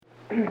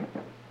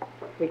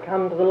We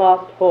come to the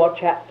last 4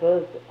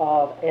 chapters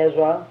of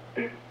Ezra.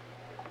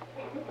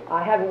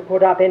 I haven't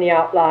put up any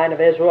outline of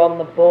Ezra on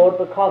the board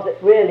because it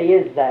really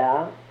is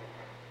there.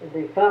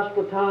 The first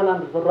return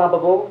under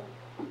Zerubbabel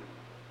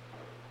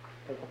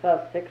is the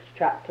first 6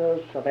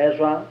 chapters of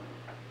Ezra,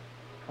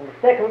 and the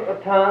second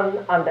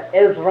return under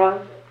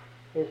Ezra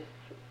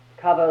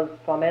covers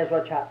from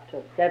Ezra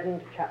chapter 7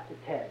 to chapter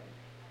 10.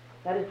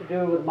 That is to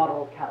do with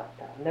moral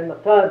character. And then the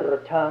third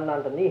return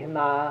under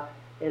Nehemiah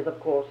is, of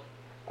course,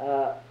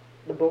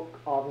 the book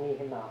of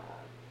Nehemiah.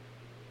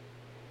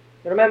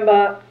 You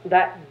remember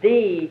that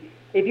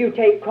if you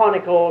take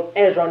Chronicles,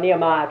 Ezra, and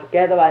Nehemiah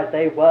together as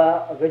they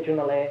were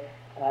originally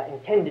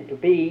intended to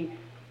be,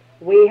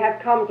 we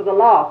have come to the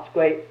last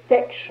great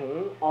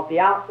section of the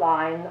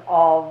outline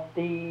of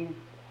these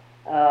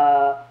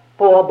 4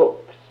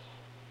 books,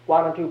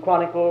 1 and 2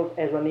 Chronicles,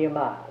 Ezra, and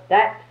Nehemiah.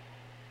 That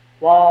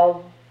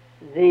was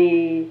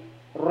the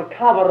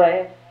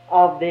recovery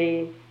of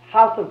the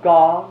house of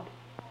God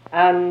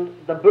and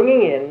the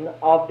bringing in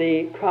of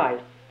the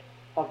Christ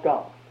of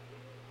God.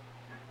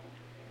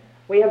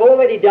 We have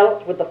already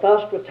dealt with the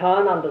first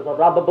return under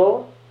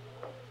Zerubbabel,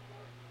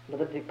 with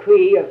the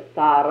decree of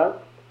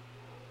Cyrus,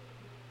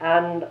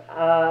 and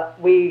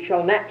we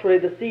shall naturally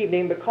this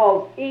evening,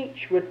 because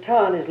each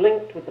return is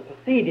linked with the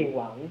preceding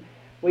one,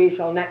 we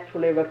shall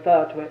naturally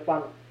refer to it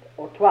once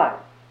or twice.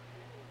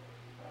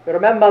 You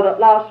remember that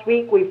last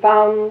week we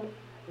found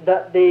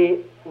that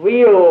the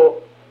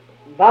real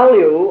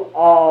value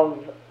of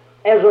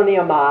Ezra and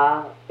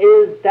Nehemiah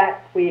is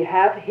that we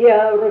have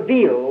here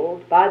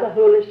revealed by the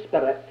Holy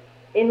Spirit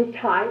in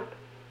type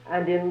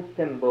and in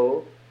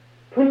symbol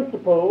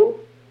principles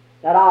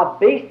that are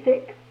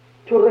basic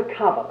to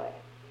recovery.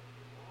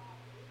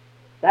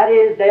 That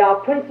is, they are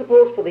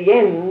principles for the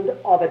end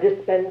of a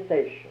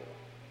dispensation,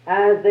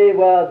 as they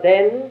were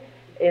then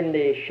in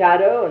the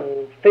shadow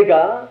and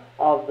figure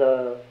of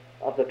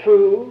the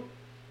true.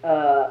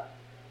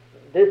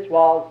 This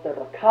was the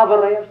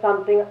recovery of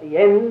something at the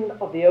end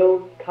of the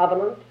Old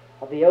Covenant,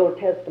 of the Old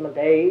Testament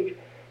age.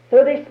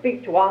 So they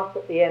speak to us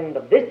at the end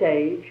of this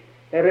age.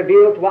 They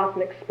reveal to us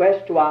and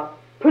express to us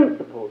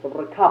principles of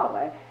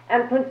recovery,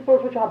 and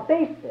principles which are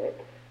basic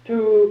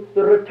to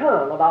the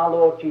return of our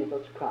Lord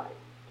Jesus Christ.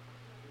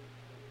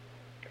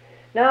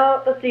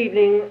 Now, this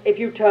evening, if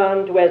you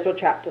turn to Ezra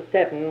chapter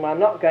 7, I'm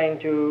not going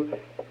to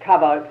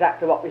cover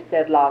exactly what we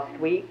said last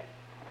week.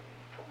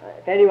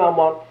 If anyone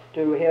wants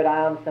to hear it,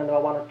 I understand there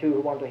are 1 or 2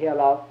 who want to hear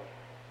last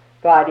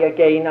Friday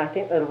again. I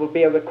think there will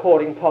be a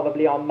recording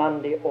probably on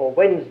Monday or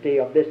Wednesday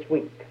of this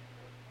week.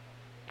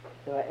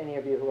 So any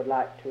of you who would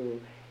like to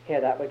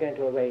hear that, we're going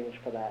to arrange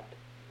for that,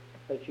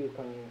 so that you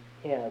can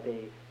hear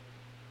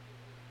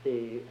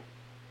the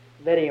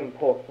very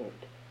important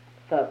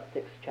first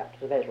 6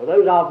 chapters of Ezra.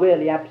 Those are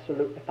really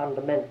absolutely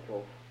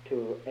fundamental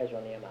to Ezra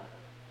and Nehemiah.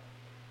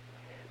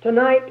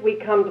 Tonight we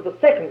come to the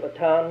second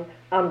return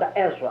under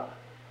Ezra.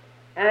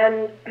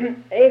 And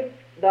if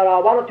there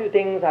are 1 or 2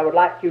 things I would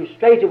like you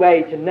straight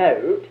away to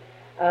note,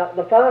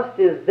 the first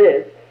is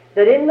this,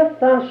 that in the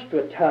first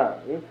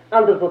return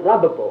under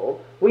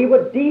Zerubbabel, we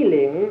were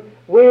dealing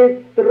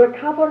with the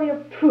recovery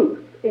of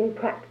truth in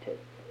practice.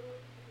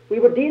 We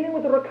were dealing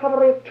with the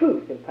recovery of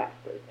truth in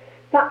practice.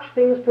 Such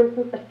things, for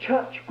instance, as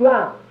church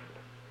ground,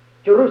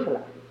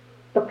 Jerusalem,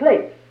 the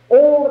place,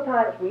 all the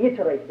time it's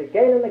reiterated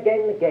again and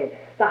again and again.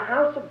 The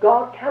house of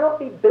God cannot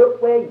be built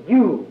where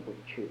you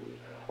would choose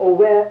or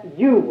where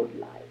you would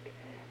like.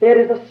 There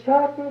is a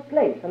certain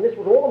place, and this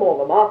was all the more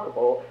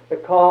remarkable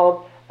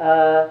because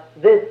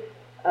this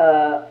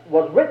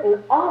was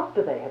written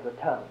after they had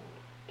returned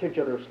to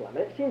Jerusalem.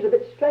 It seems a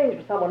bit strange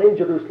for someone in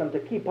Jerusalem to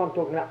keep on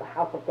talking about the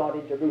house of God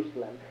in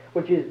Jerusalem,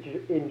 which is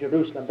in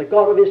Jerusalem, the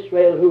God of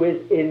Israel who is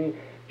in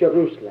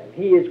Jerusalem.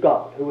 He is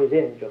God who is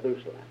in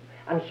Jerusalem,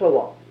 and so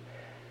on.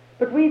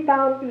 But we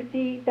found, you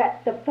see,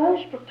 that the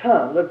first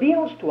return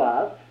reveals to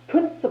us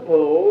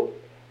principles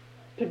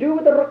to do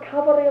with the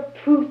recovery of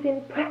truth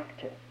in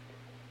practice.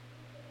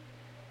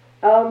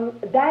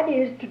 That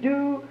is to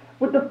do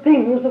with the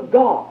things of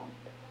God,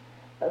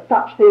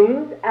 such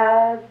things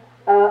as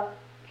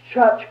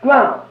church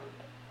ground,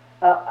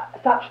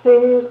 such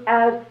things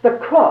as the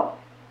cross,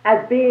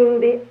 as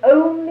being the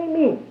only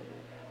means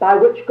by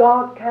which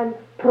God can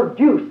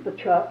produce the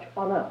church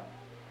on earth,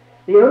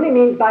 the only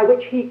means by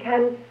which he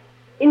can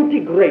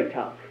integrate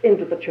us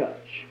into the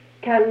church,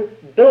 can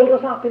build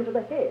us up into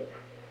the head.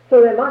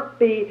 So there must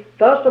be,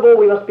 first of all,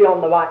 we must be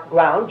on the right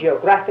ground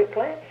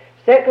geographically.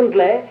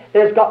 Secondly,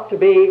 there's got to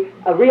be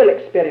a real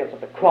experience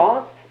of the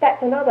cross.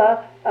 That's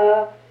another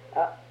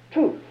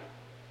truth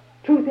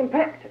in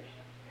practice.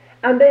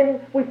 And then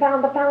we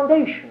found the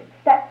foundation.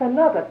 That's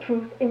another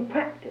truth in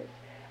practice.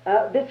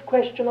 This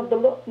question of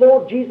the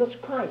Lord Jesus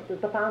Christ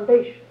as the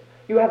foundation.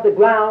 You have the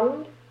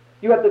ground,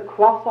 you have the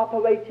cross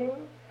operating,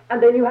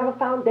 and then you have a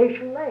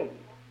foundation laid.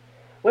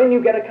 When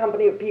you get a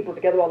company of people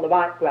together on the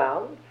right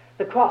ground,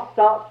 the cross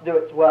starts to do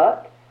its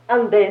work,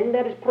 and then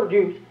there is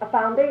produced a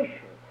foundation.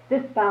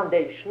 This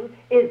foundation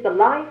is the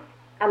life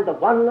and the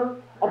oneness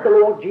of the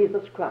Lord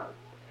Jesus Christ.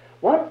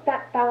 once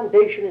that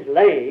foundation is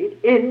laid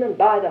in and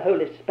by the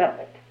Holy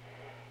Spirit,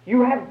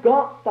 you have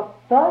got the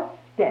first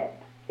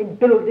step in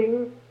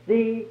building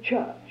the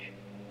church.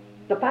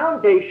 The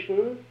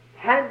foundation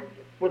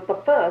was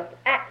the first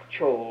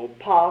actual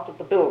part of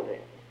the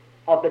building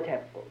of the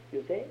temple,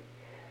 you see.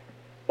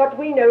 But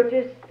we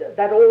noticed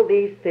that all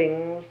these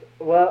things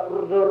were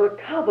the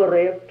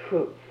recovery of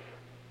truth.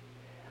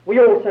 We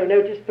also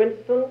noticed, for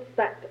instance,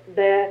 that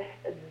there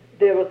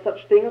was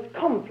such thing as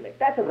conflict.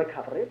 That's a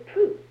recovery of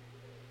truth.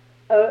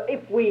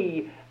 If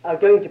we are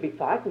going to be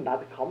frightened by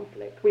the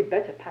conflict, we'd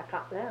better pack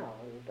up now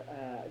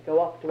and go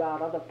off to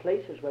our other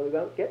places where we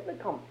won't get the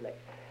conflict.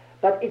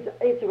 But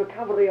it's a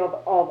recovery of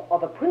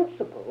a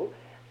principle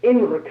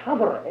in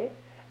recovery,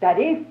 that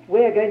if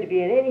we're going to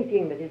be in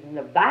anything that is in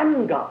the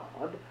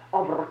vanguard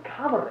of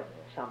recovering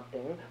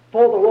something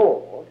for the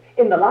Lord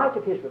in the light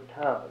of his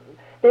return,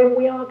 then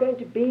we are going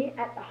to be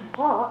at the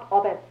heart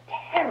of a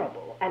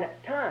terrible and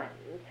at times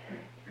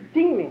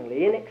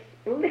seemingly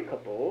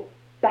inexplicable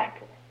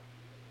battle.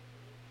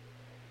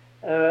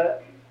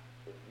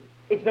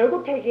 It's no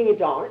good taking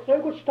it on, it's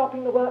no good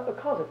stopping the work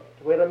because of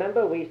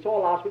it. We saw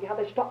last week how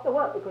they stopped the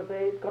work because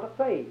they got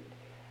afraid.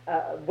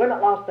 When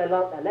at last they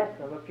learnt their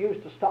lesson and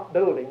refused to stop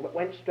building but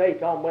went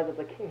straight on whether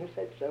the king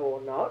said so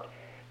or not,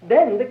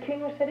 then the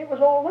king said it was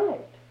all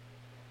right.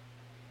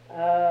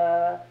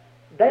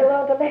 They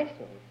learned a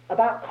lesson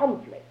about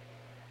conflict.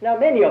 Now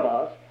many of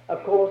us,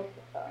 of course,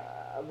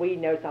 we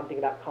know something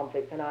about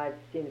conflict, and I've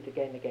seen it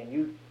again and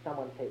again.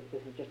 Someone takes,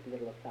 this is just a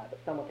little aside, but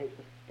someone takes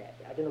a step.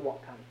 I don't know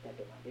what kind of step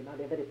it might be. It might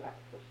be a very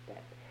practical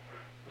step.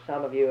 For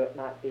some of you, it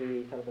might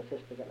be, some of the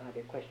sisters, it might be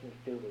a question to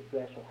do with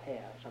dress or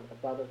hair. Some of the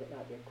brothers, it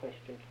might be a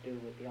question to do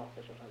with the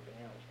office or something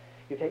else.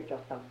 You take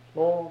just some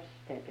small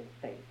step in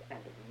faith, and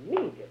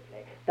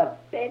immediately, the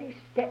very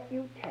step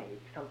you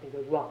take, something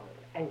goes wrong with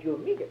it. And you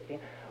immediately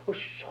think, well,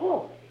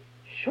 surely,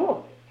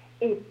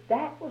 if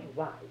that was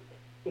right,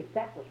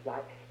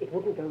 it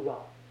wouldn't go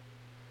wrong.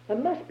 There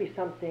must be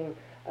something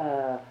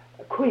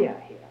queer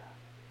here,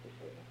 you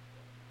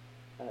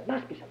see.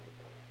 Must be something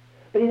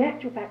queer. But in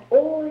actual fact,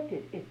 all it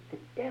is the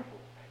devil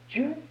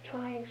just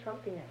trying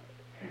something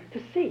out to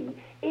see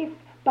if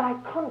by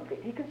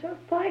conflict he can so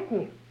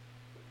frighten you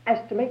as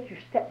to make you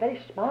step very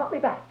smartly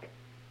back.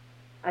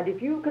 And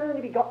if you can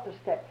only be got to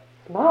step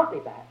smartly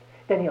back,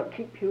 then he'll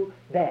keep you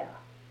there.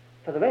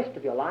 For the rest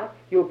of your life,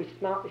 you'll be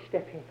smartly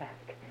stepping back.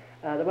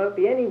 There won't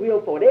be any real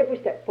forward. Every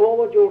step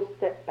forward, you'll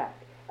step back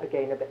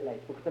again a bit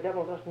later, because the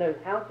devil just knows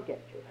how to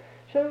get you.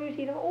 So you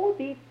see, there are all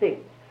these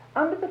things.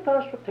 Under the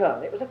first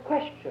return, it was a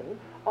question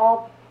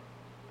of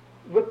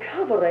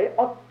recovery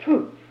of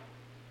truth.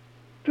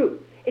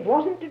 Truth. It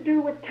wasn't to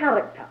do with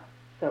character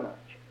so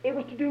much. It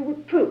was to do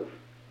with truth.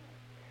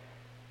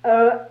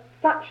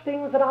 Such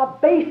things that are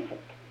basic.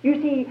 You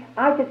see,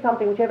 I said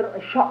something which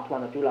evidently shocked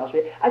one or two last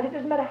week. I said, it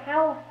doesn't matter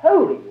how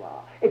holy you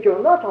are. If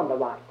you're not on the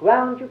right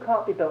ground, you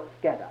can't be built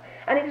together.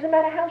 And it doesn't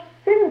matter how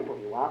sinful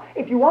you are.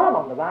 If you are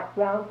on the right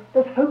ground,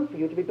 there's hope for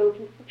you to be built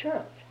into the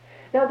church.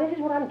 Now, this is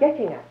what I'm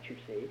getting at, you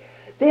see.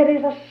 There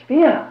is a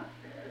sphere.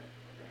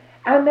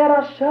 And there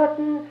are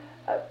certain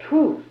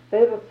truths.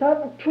 There are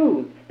certain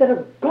truths that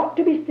have got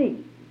to be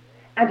seen.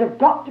 And you've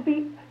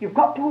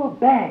got to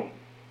obey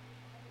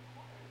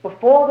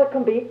before there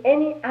can be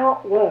any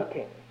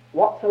outworking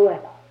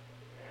whatsoever,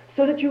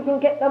 so that you can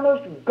get the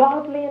most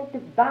godly and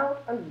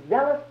devout and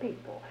zealous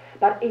people.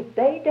 But if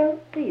they don't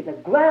see the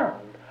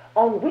ground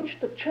on which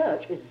the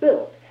church is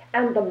built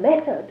and the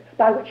method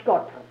by which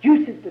God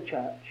produces the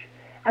church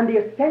and the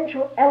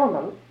essential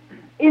elements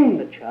in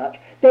the church,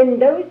 then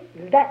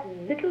that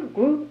little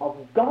group of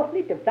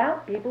godly,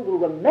 devout people will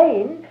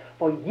remain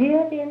for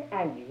years in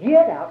and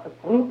years out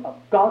a group of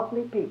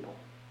godly people.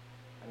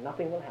 And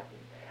nothing will happen.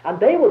 And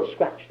they will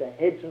scratch their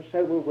heads, and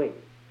so will we,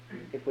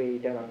 if we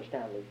don't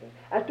understand these things,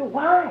 as to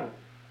why.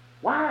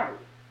 Why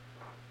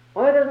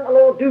doesn't the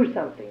Lord do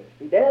something?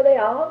 See, there they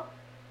are.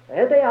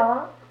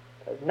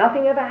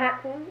 Nothing ever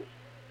happens,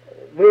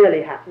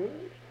 really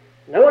happens.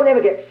 No one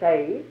ever gets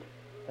saved.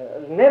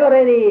 There's never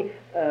any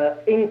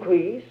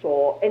increase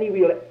or any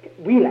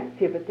real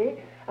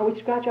activity, and we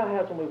scratch our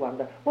heads and we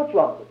wonder, what's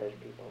wrong with those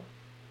people?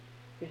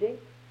 You see?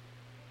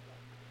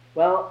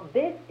 Well,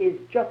 this is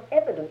just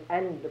evident,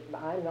 and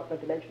I'm not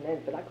going to mention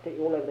names, but I could take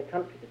you all over the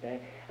country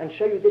today and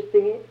show you this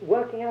thing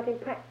working out in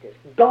practice.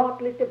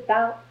 Godly,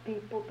 devout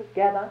people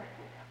together,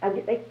 and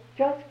yet they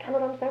just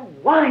cannot understand,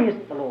 why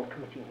isn't the Lord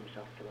committing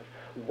himself to us?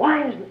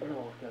 Why isn't the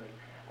Lord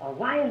going?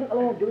 Why isn't the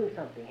Lord doing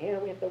something? Here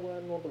we have the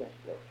word and all the rest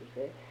of it, you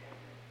see.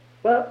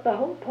 Well, the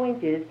whole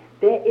point is,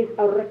 there is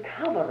a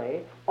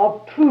recovery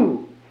of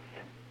truths.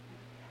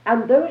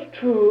 And those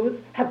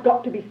truths have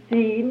got to be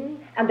seen,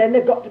 and then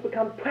they've got to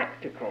become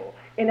practical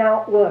in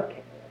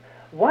outworking.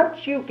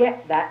 Once you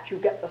get that, you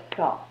get the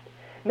start.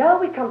 Now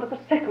we come to the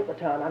second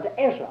return under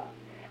Ezra.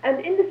 And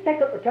in the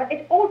second return,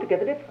 it's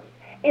altogether different.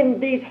 In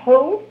these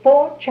whole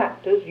 4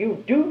 chapters,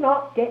 you do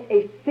not get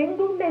a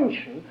single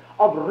mention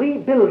of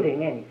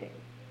rebuilding anything.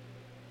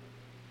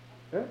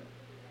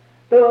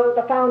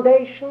 The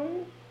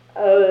foundation,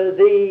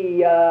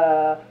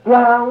 the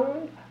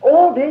ground,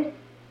 All this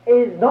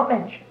is not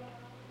mentioned.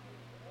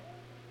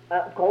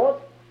 Of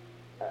course,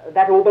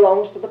 that all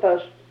belongs to the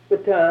first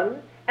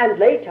return, and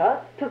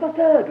later to the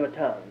third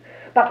return.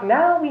 But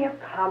now we have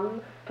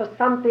come to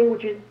something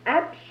which is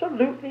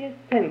absolutely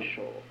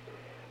essential.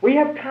 We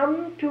have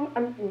come to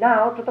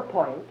now to the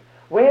point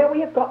where we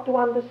have got to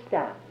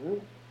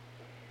understand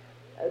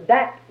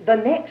that the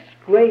next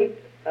great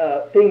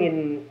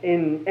thing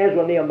in Ezra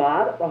and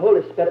Nehemiah that the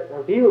Holy Spirit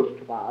reveals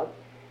to us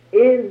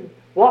is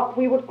what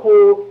we would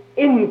call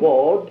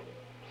inward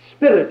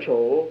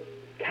spiritual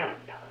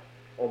character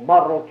or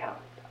moral character.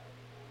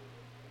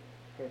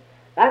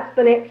 That's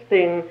the next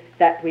thing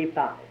that we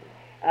find.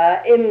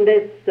 In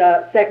this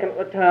second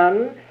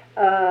return,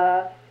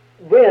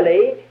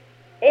 really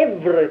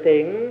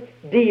everything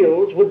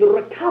deals with the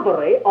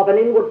recovery of an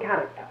inward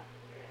character.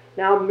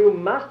 Now you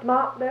must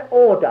mark the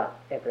order,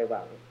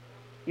 everyone.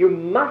 You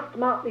must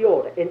mark the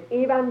order. In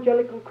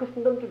evangelical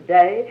Christendom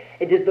today,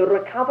 it is the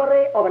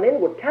recovery of an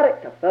inward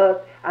character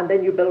first, and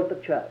then you build the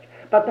church.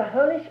 But the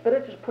Holy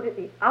Spirit has put it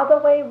the other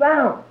way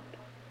round.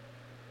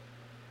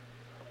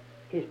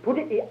 He's put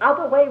it the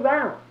other way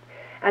round.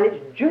 And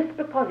it's just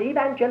because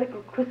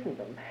evangelical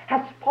Christendom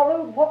has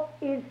followed what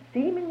is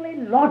seemingly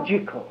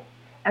logical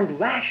and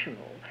rational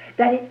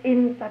that it's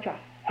in such a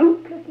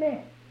hopeless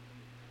mess.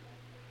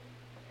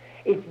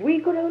 If we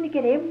could only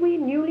get every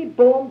newly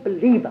born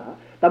believer,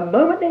 the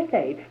moment they're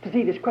saved, to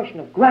see this question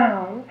of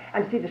ground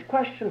and see this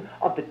question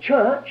of the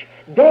church,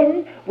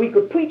 then we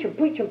could preach and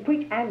preach and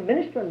preach and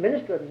minister and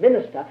minister and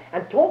minister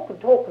and talk and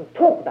talk and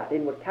talk about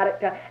inward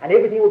character, and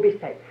everything would be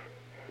safe.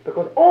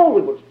 Because all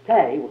we would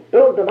say would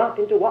build them up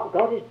into what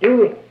God is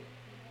doing.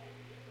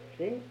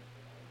 See?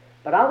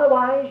 But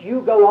otherwise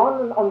you go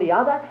on the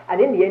other,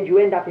 and in the end you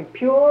end up in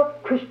pure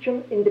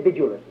Christian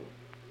individualism,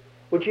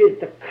 which is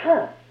the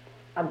curse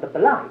and the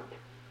blight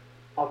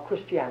of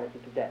Christianity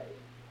today.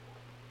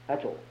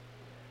 That's all.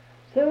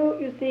 So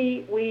you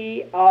see,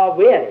 we are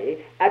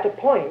really at a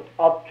point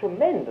of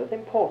tremendous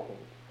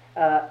importance,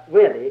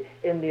 really,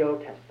 in the Old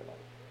Testament.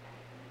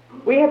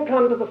 We have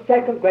come to the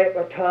second great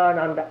return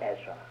under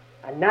Ezra.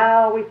 And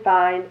now we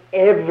find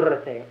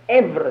everything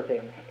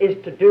is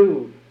to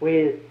do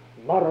with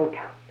moral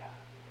character.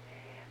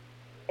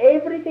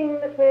 Everything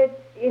that we're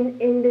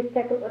in this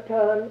second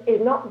return is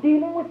not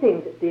dealing with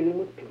things, it's dealing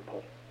with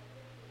people.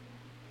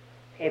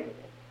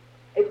 Everything.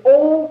 It's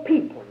all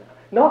people now.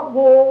 Not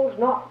walls,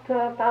 not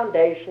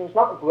foundations,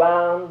 not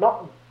ground,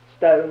 not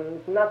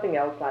stones, nothing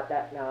else like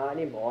that now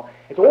anymore.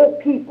 It's all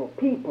people,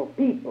 people,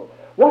 people.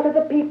 What is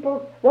the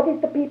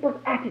people's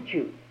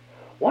attitude?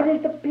 What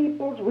is the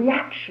people's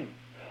reaction?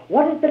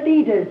 What is the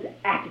leader's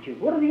attitude?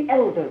 What are the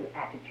elders'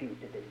 attitude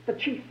to this? The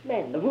chief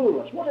men, the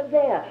rulers, what are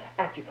their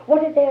attitude?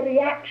 What is their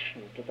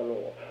reaction to the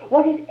law?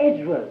 What is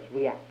Ezra's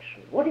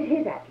reaction? What is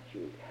his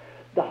attitude?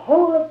 The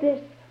whole of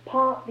this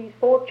part, these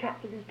 4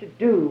 chapters, is to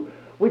do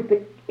with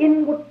the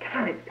inward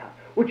character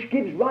which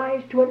gives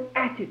rise to an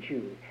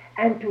attitude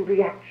and to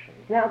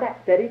reactions. Now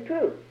that's very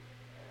true.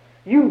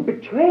 You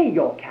betray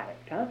your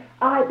character,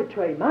 I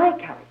betray my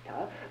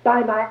character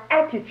by my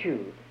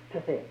attitude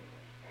to things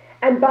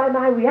and by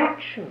my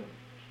reaction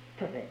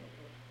to things.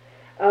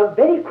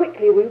 Very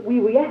quickly we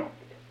react,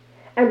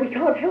 and we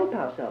can't help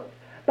ourselves.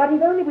 But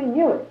if only we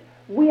knew it,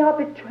 we are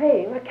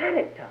betraying a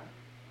character.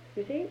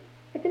 You see?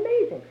 It's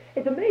amazing.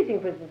 It's amazing,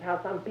 for instance, how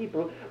some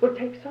people will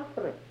take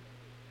suffering.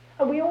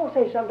 And we all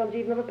say sometimes,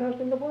 even of a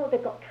person in the world,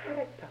 they've got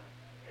character.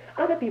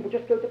 Other people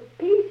just go to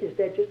pieces.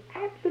 They're just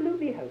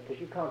absolutely hopeless.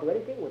 You can't do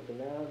anything with them.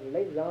 They're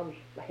laid arms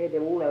ahead,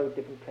 they're all over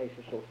different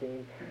places, sort of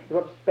thing. You've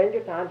got to spend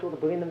your time sort of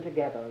bringing them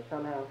together, and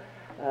somehow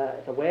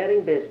it's a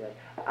wearing business.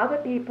 Other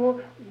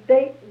people,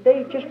 they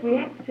just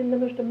react in the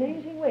most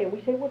amazing way. And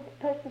we say, well,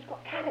 the person's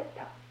got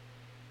character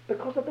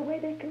because of the way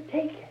they can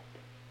take it.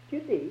 Do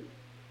you see?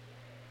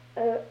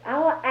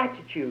 Our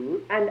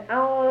attitude and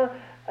our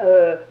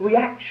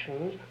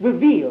reactions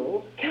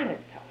reveal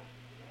character.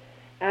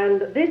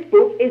 And this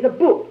book is a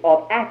book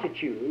of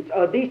attitudes.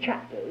 These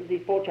chapters,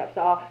 these 4 chapters,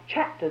 are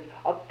chapters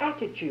of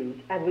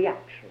attitudes and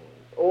reactions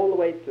all the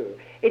way through.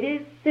 It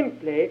is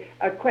simply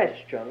a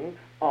question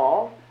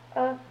of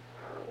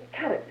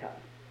character,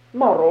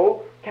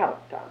 moral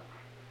character.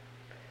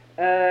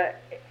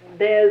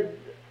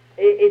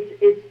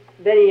 It's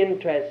very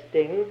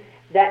interesting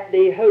that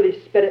the Holy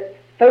Spirit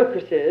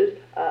focuses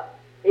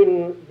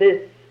in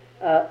this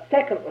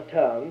second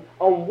return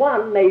on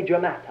one major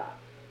matter.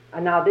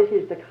 And now this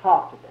is the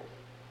heart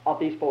of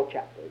these 4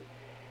 chapters.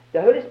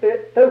 The Holy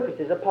Spirit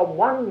focuses upon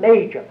one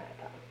major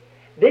matter.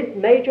 This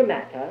major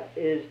matter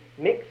is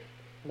mixed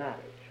marriage.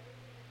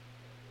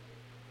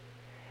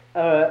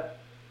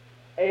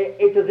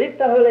 It's as if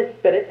the Holy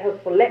Spirit has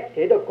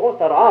selected, of course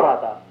there are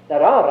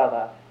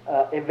other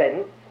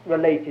events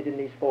related in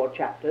these 4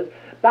 chapters,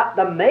 but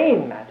the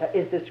main matter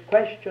is this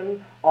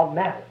question of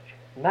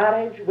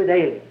marriage with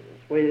aliens,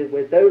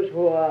 with those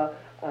who are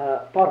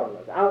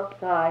foreigners,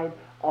 outside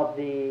of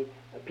the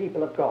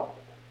people of God.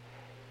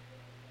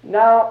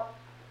 Now,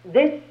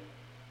 this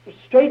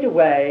straight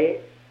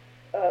away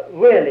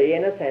really,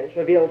 in a sense,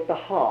 reveals the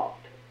heart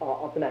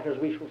of the matter, as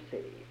we shall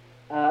see.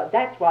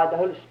 That's why the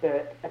Holy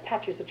Spirit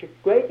attaches such a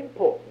great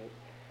importance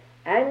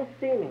and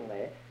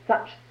seemingly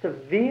such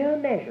severe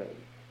measures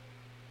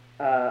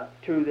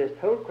to this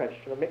whole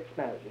question of mixed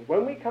marriages.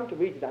 When we come to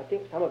read it, I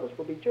think some of us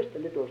will be just a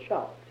little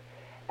shocked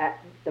at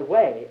the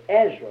way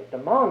Ezra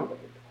demanded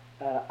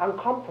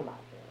uncompromisingly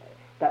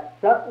that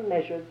certain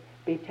measures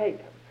be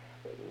taken.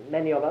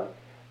 Many of us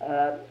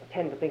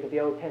tend to think of the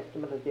Old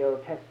Testament as the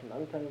Old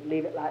Testament and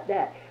leave it like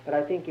that. But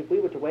I think if we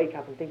were to wake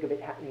up and think of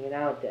it happening in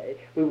our day,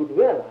 we would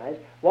realize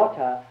what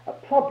a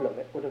problem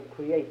it would have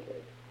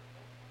created.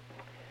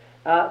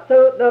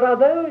 So there are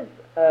those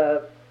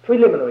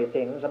preliminary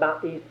things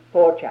about these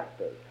 4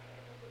 chapters.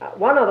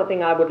 One other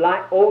thing I would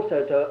like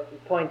also to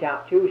point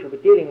out to you, we shall be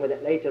dealing with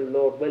it later,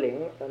 Lord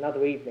willing,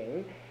 another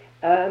evening.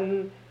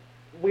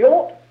 We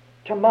ought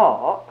to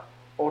mark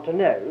or to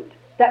note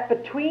that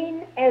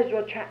between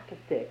Ezra chapter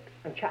 6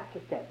 and chapter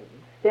 7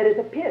 there is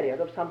a period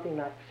of something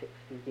like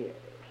 60 years,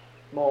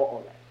 more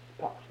or less,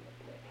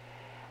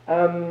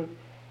 approximately.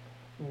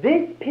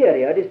 This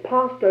period is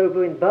passed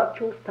over in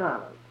virtual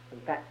silence. In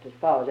fact, as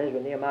far as Ezra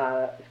and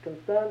Nehemiah is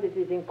concerned, it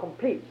is in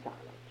complete silence.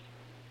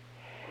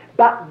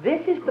 But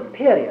this is the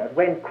period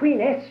when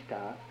Queen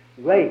Esther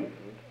reigned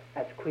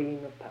as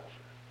Queen of Persia.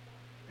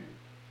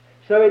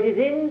 So it is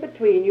in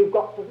between, you've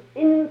got the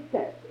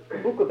inset, the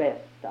book of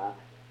Esther,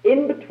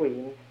 in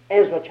between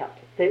Ezra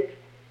chapter 6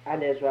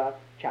 and Ezra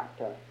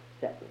chapter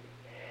 7.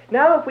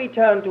 Now if we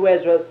turn to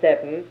Ezra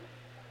 7,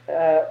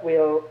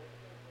 we'll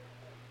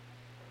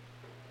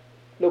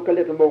look a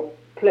little more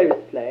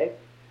closely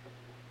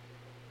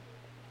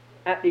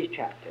at these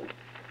chapters.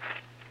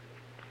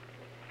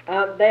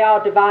 They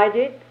are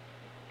divided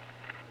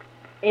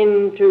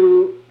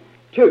into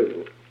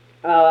 2.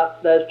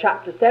 There's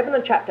chapter 7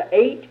 and chapter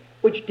 8,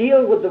 which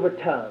deal with the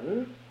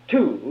return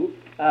to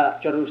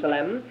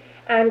Jerusalem,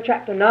 and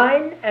chapter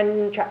 9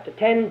 and chapter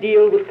 10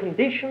 deal with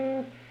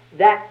conditions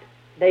that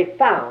they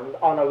found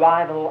on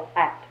arrival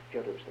at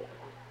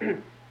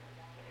Jerusalem.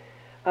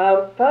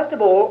 First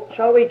of all,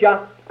 shall we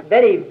just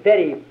very,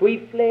 very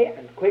briefly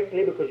and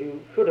quickly, because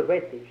you should have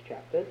read these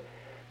chapters,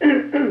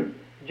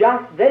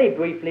 just very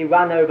briefly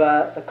run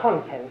over the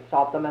contents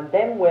of them, and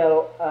then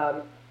we'll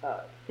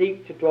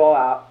seek to draw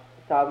out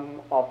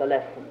some of the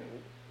lessons.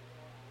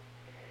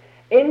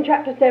 In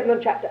chapter 7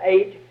 and chapter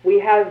 8, we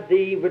have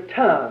the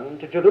return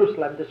to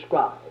Jerusalem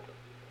described.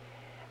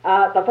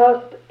 The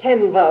first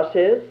 10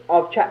 verses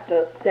of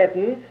chapter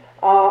 7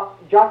 are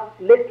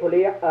just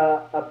literally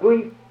a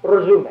brief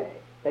resume.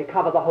 They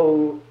cover the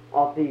whole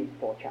of these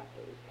 4 chapters.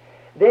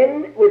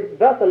 Then, with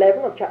verse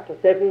 11 of chapter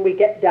 7, we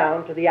get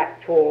down to the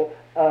actual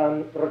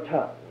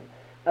return.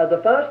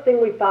 The first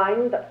thing we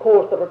find that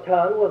caused the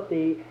return was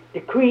the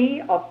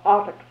decree of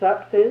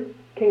Artaxerxes,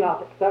 King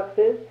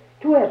Artaxerxes,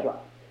 to Ezra.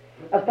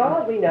 As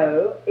far as we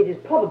know, it is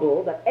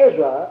probable that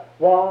Ezra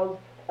was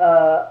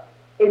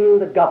in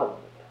the government.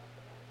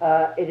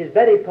 It is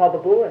very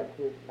probable, and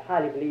it is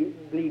highly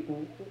believed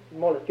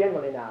more or less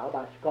generally now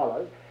by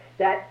scholars,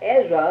 that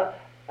Ezra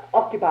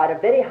occupied a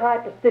very high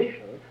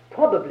position,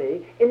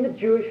 probably in the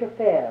Jewish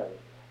affairs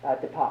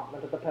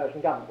department of the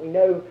Persian government. We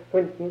know, for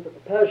instance, that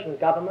the Persian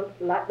government,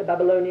 like the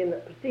Babylonian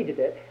that preceded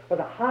it, was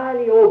a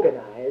highly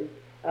organized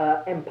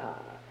empire.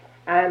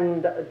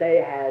 And they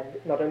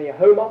had not only a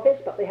home office,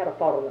 but they had a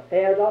foreign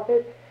affairs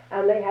office,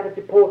 and they had a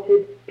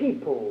deported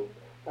people's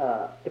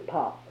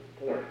department.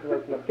 There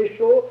was an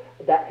official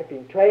that had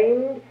been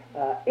trained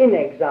in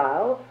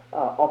exile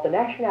of the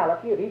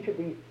nationality of each of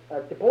these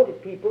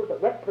deported peoples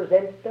that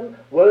represented them,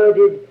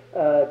 worded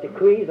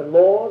decrees and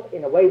laws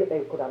in a way that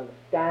they could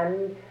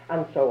understand,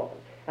 and so on.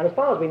 And as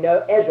far as we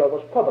know, Ezra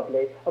was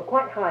probably of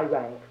quite high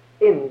rank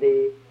in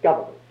the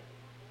government.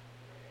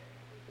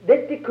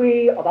 This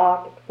decree of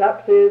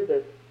Artaxerxes,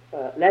 this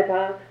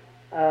letter,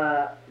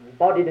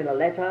 embodied in a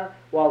letter,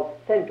 was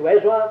sent to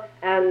Ezra,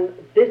 and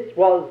this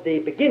was the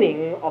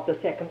beginning of the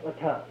second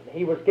return.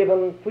 He was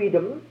given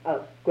freedom,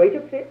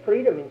 greater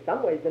freedom in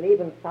some ways than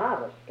even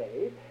Cyrus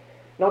gave,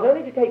 not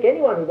only to take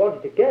anyone who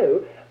wanted to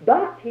go,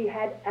 but he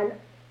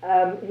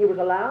was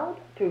allowed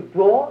to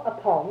draw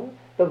upon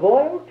the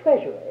royal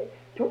treasury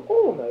to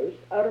almost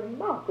a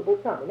remarkable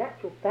sum. In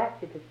actual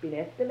fact, it has been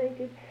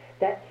estimated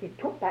that he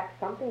took back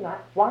something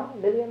like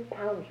 £1 million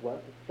worth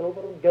of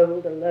silver and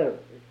gold alone.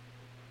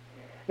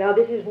 Now,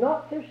 this is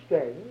not so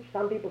strange.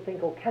 Some people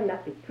think, oh, can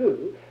that be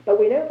true? But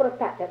we know for a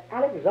fact that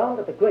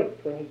Alexander the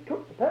Great, when he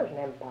took the Persian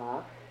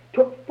Empire,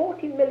 took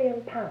 £40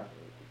 million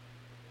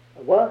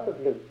worth of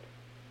loot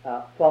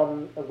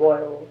from the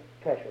royal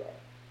treasury.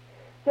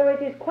 So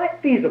it is quite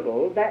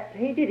feasible that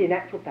he did, in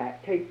actual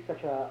fact, take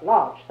such a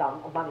large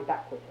sum of money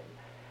back with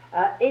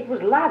him. It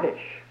was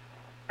lavish,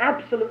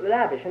 absolutely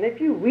lavish. And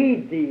if you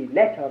read the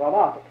letter of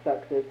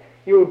Artaxerxes,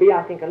 you will be,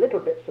 I think, a little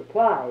bit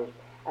surprised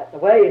at the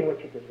way in which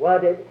it is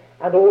worded,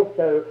 and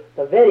also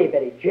the very,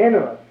 very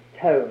generous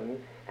tone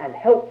and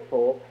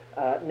helpful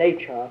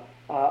nature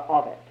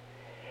of it.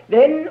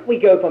 Then we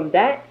go from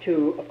that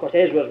to, of course,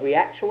 Ezra's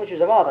reaction, which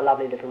is a rather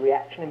lovely little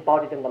reaction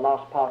embodied in the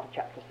last part of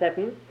chapter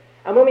 7.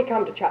 And when we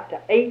come to chapter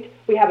 8,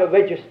 we have a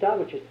register,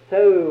 which is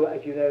so,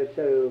 as you know,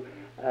 so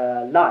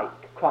like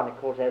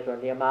Chronicles, Ezra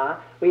and Nehemiah,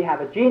 we have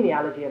a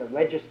genealogy and a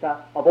register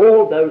of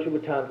all those who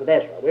returned with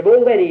Ezra. We've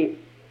already,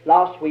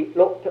 last week,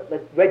 looked at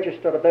the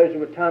register of those who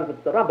returned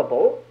with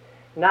Zerubbabel.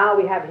 Now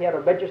we have here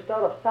a register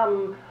of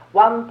some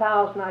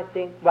 1,000, I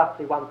think,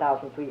 roughly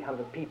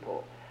 1,300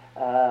 people,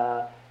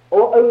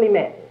 or only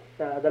men.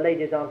 The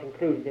ladies aren't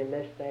included in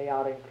this, they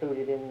are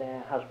included in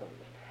their husbands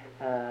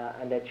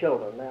and their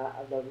children.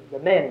 The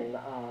men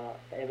are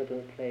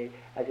evidently,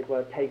 as it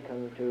were,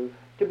 taken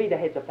to be the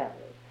heads of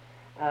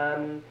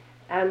families.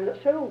 And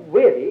so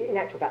really, in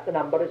actual fact, the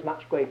number is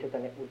much greater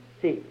than it would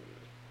seem.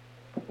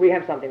 We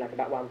have something like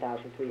about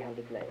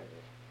 1,300 names.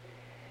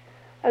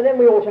 And then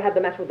we also have the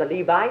matter of the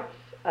Levites.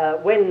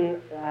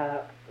 When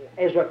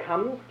Ezra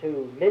comes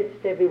to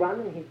list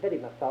everyone, and he's very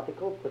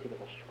methodical because he was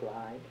a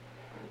scribe,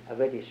 a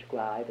ready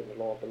scribe in the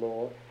law of the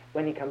Lord.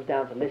 When he comes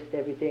down to list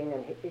everything,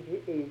 and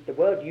the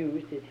word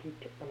used is he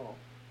ticked them off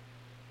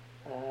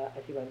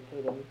as he went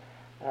through them.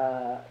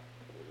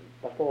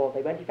 Before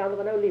they went, he found there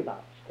were no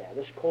Levites there.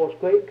 This caused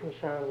great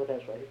concern with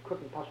Ezra. He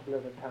couldn't possibly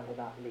have returned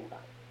without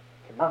Levites.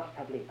 He must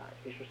have Levites.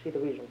 We shall see the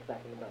reason for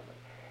that in a moment.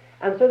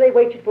 And so they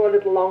waited for a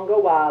little longer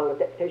while a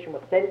deputation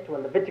was sent to a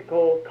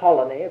Levitical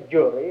colony of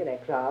Jewry in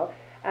exile,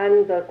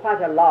 and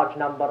quite a large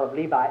number of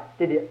Levites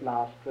did at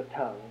last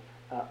return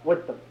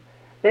with them.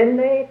 Then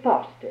they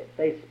fasted.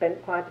 They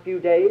spent quite a few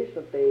days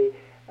at the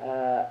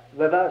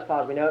river, as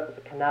far as we know it was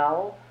a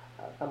canal,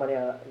 somewhere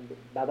near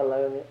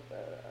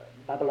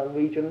Babylon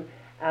region,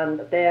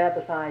 and there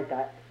beside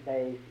that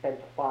they spent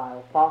a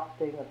while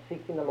fasting and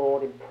seeking the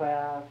Lord in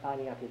prayer,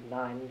 finding out his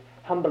mind,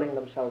 humbling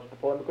themselves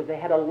before him, because they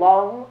had a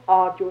long,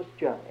 arduous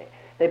journey.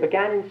 They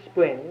began in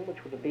spring,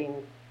 which would have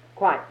been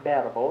quite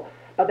bearable,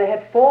 but they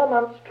had 4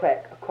 months'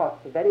 trek across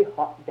the very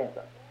hot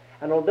desert.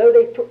 And although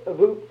they took the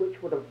route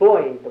which would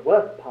avoid the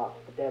worst parts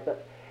of the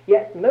desert,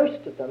 yet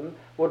most of them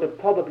would have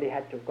probably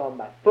had to have gone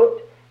by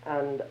foot,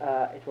 and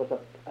it was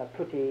a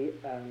pretty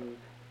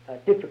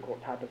difficult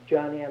type of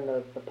journey, and there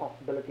was the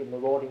possibility of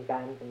marauding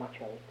bands and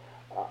much else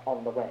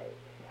on the way.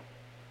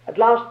 At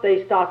last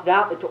they started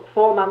out. They took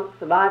 4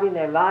 months arriving.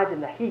 They arrived in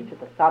the heat of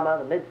the summer,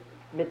 the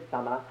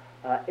midsummer,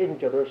 in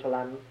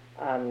Jerusalem,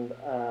 and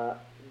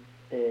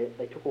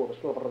they took all the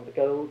silver and the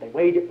gold. They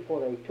weighed it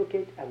before they took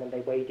it, and then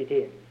they weighed it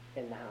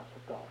in the house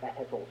of God. That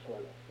has also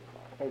a lesson.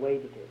 They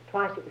weighed it in.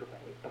 Twice it was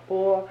weighed.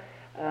 Before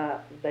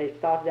they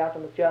started out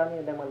on the journey,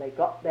 and then when they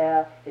got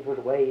there, it was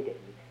weighed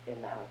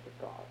in the house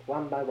of God.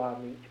 One by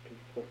one, each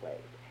piece was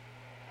weighed.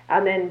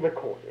 And then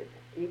recorded.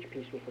 Each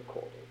piece was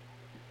recorded.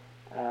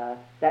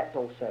 That's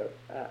also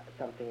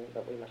something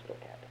that we must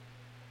look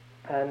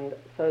at. And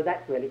so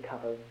that really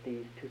covers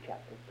these two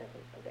chapters, 7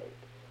 and 8.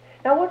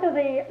 Now, what are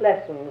the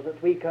lessons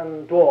that we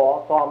can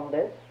draw from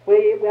this?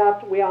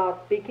 We are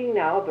speaking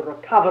now of the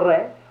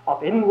recovery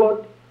of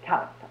inward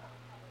character.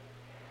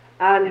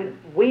 And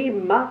we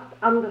must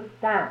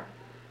understand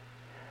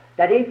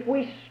that if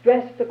we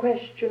stress the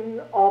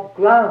question of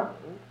ground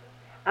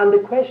and the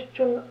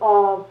question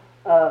of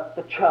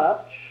the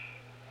church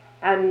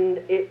and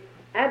its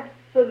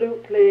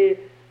absolutely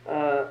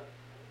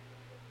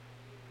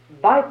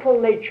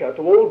vital nature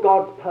to all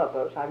God's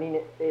purpose, I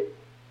mean it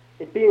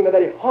being the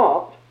very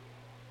heart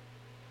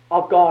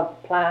of God's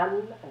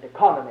plan and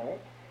economy,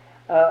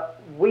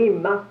 we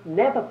must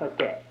never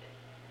forget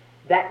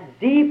that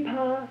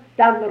deeper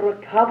than the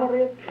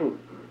recovery of truth,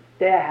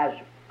 there has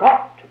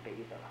got to be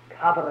the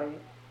recovery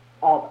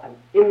of an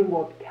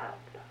inward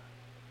character.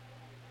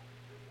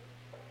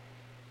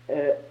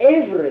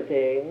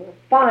 Everything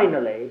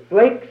finally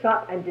breaks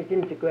up and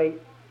disintegrates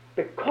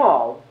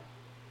because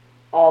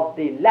of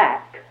the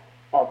lack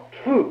of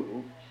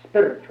true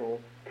spiritual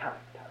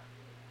character.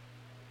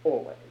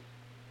 Always.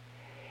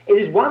 It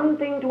is one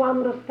thing to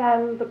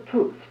understand the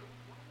truth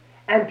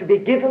and to be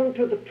given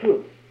to the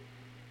truth,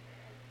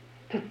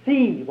 to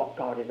see what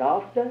God is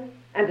after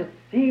and to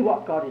see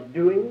what God is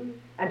doing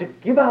and to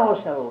give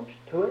ourselves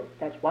to it.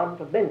 That's one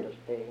tremendous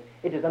thing.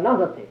 It is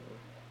another thing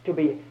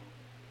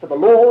for the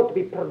Lord to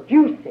be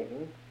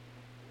producing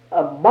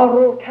a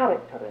moral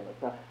character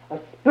in us, a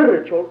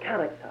spiritual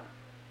character,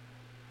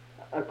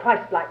 a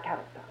Christ-like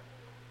character.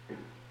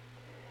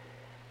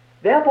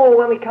 Therefore,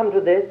 when we come to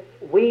this,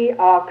 we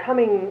are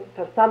coming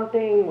to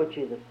something which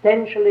is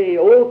essentially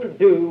all to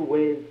do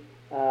with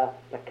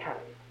the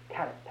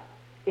character,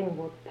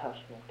 inward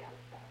personal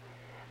character.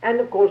 And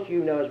of course,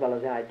 you know as well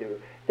as I do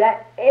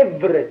that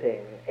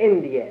everything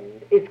in the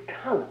end is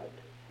colored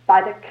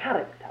by the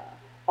character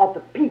of the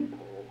people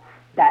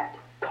that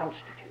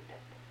constitute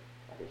it.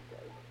 That is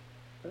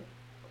so.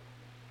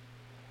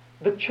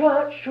 The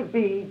church should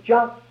be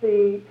just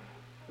the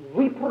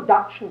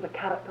reproduction of the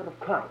character of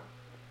Christ.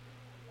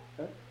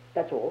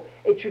 That's all.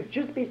 It should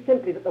just be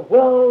simply that the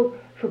world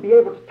should be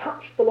able to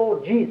touch the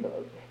Lord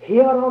Jesus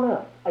here on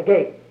earth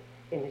again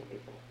in his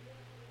people.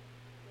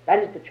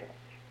 That is the church.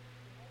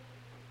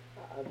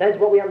 That's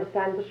what we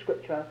understand the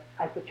Scripture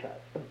as the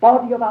church, the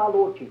body of our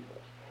Lord Jesus.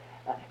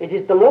 It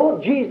is the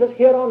Lord Jesus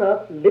here on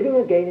earth living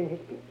again in his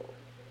people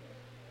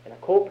in a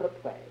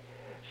corporate way,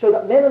 so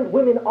that men and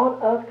women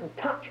on earth can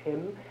touch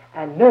him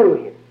and know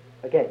him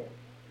again.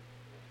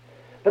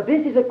 But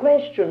this is a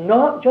question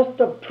not just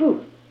of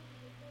truth,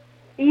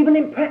 even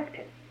in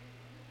practice.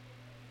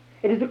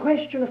 It is a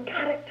question of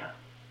character.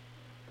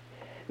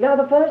 Now,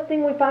 the first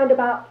thing we find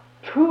about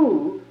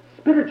true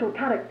spiritual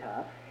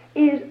character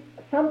is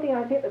something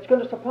I think that's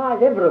going to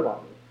surprise everyone.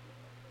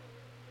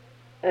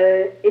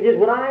 It is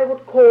what I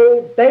would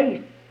call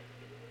base,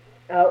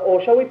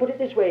 or shall we put it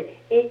this way,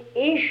 it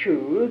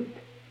issues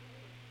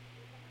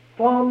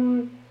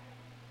from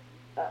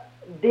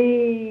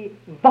the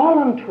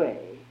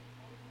voluntary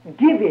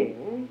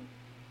giving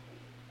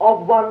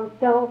of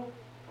oneself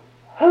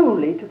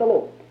wholly to the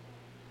Lord.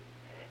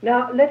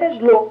 Now, let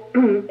us look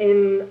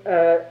in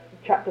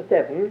chapter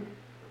 7.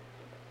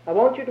 I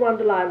want you to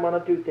underline one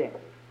or two things.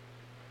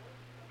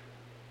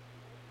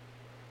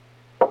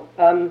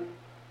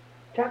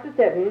 Chapter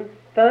 7,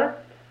 first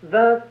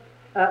verse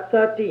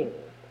 13.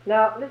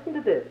 Now, listen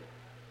to this.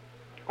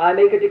 I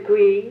make a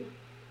decree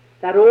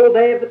that all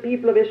they of the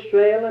people of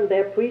Israel and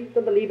their priests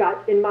and the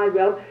Levites in my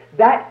realm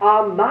that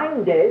are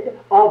minded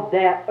of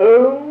their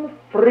own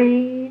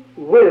free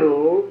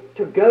will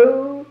to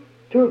go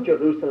to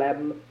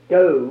Jerusalem,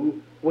 go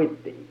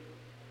with thee.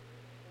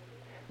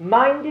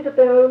 Minded of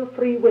their own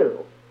free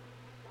will.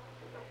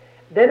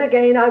 Then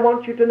again I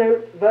want you to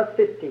note verse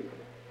 15.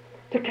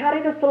 To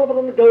carry the silver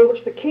and the gold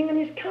which the king and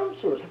his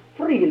counselors have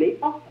freely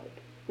offered.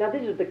 Now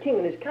this is the king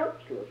and his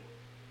counselors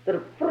that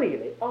have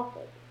freely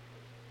offered.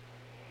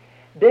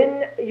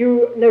 Then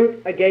you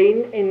note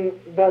again in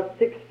verse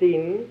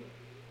 16,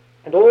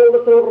 and all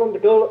the silver and the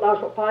gold that thou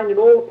shalt find in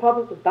all the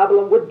province of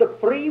Babylon with the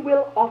free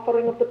will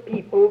offering of the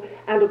people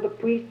and of the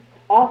priests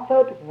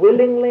offered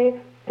willingly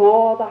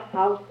for the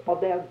house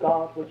of their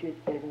God which is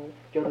in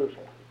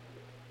Jerusalem.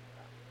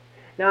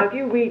 Now if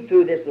you read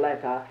through this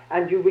letter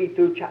and you read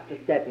through chapter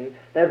 7,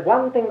 there's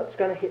one thing that's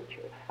going to hit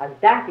you, and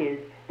that is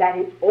that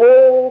it's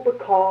all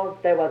because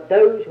there were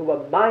those who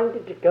were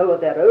minded to go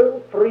of their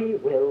own free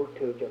will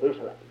to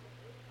Jerusalem.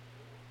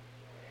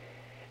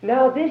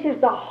 Now this is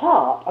the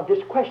heart of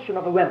this question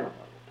of a remnant.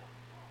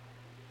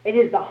 It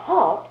is the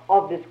heart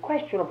of this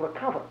question of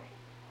recovery.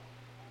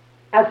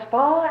 As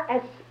far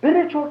as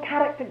spiritual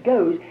character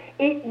goes,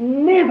 it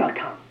never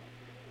comes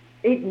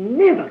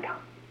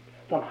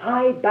from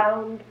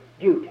high-bound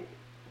duty.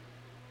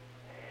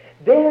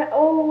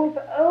 If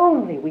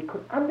only we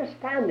could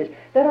understand this.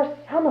 There are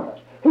some of us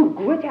who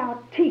grit our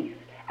teeth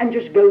and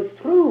just go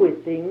through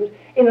with things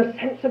in a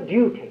sense of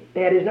duty.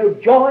 There is no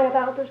joy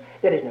about us,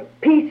 there is no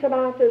peace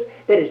about us,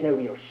 there is no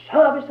real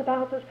service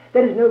about us,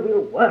 there is no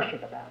real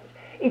worship about us.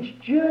 It's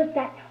just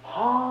that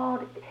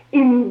hard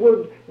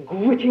inward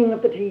gritting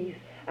of the teeth,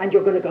 and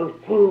you're going to go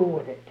through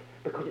with it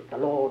because it's the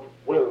Lord's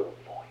will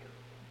for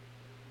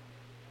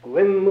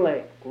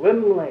you.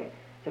 Grimly.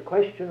 It's a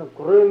question of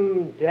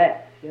grim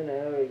death. You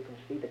know, you can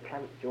see the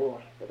clamped jaw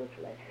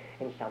spiritually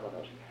in some of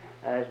us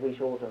as we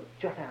sort of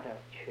jut out our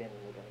chin.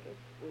 We're going to go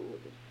through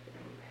with this thing.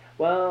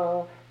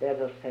 Well, there's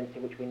a sense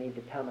in which we need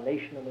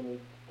determination and we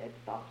need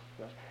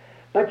steadfastness.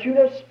 But you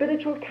know,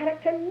 spiritual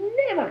character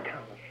never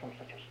comes from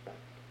such a spirit.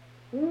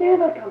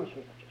 Never comes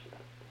from such a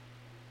spirit.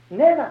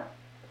 Never.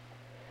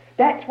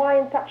 That's why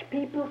in such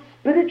people,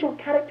 spiritual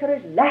character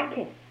is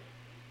lacking.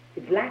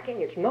 It's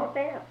lacking. It's not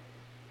there.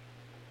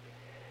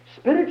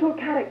 Spiritual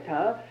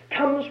character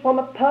comes from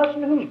a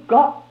person who's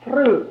got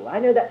through. I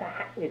know that's a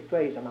hackneyed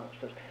phrase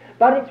amongst us,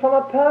 but it's from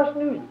a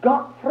person who's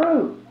got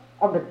through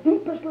on the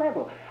deepest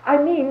level. I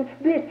mean,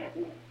 this,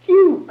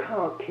 you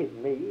can't kid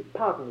me,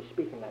 pardon me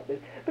speaking like this,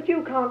 but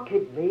you can't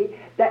kid me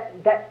that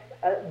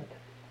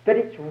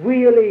it's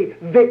really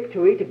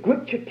victory to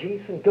grit your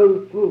teeth and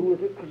go through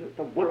with it because it's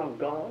the will of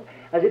God,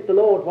 as if the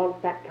Lord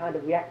wants that kind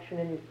of reaction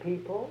in his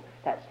people.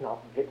 That's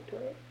not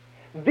victory.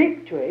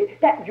 Victory,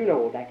 that you know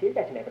what that is,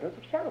 that's an evidence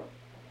of self.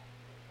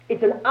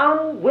 It's an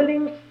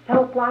unwilling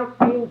self-life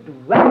being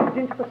dragged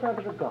into the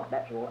service of God,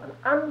 that's all. An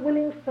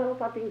unwilling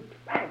self-life being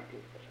dragged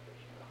into the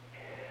service of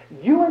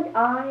God. You and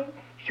I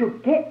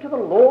should get to the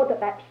Lord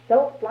that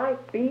self-life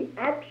be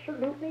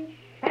absolutely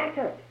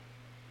shattered,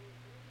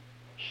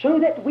 so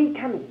that we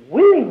can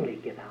willingly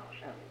give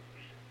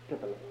ourselves to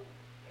the Lord.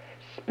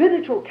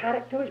 Spiritual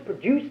character is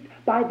produced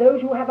by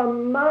those who have a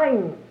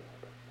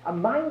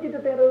minded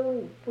of their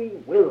own free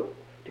will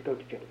to go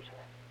to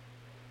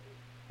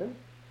Jerusalem.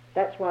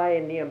 That's why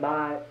in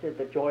Nehemiah it says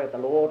the joy of the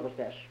Lord was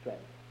their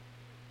strength.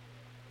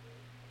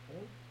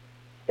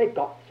 They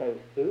got so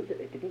through that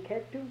they didn't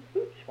care to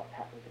do what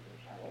happened to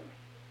themselves.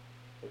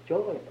 The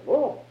joy of the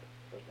Lord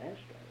was their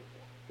strength.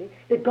 See?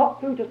 They got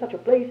through to such a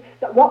place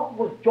that what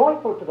was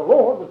joyful to the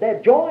Lord was their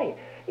joy.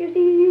 You see,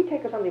 you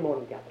take a Sunday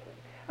morning gathering,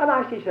 and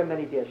I see so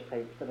many dear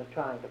saints that are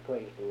trying to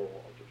praise the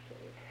Lord, you see.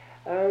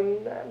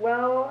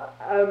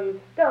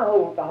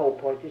 The whole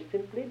point is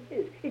simply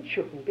this. It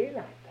shouldn't be like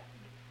that.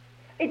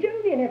 It's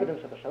only an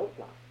evidence of a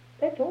self-life.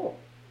 That's all.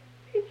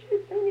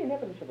 It's only an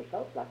evidence of a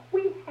self-life.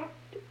 We have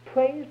to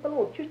praise the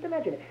Lord. Just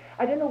imagine it.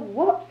 I don't know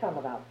what some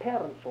of our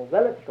parents or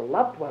relatives or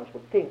loved ones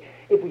would think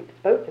if we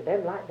spoke to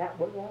them like that.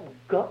 Well,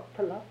 I've got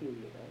to love you, you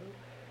know.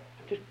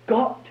 I've just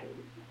got to.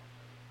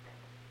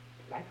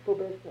 Dreadful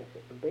business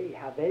it would be.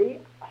 How very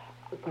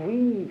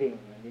grieving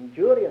and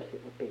injurious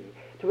it would be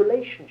to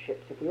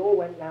relationships if we all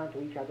went round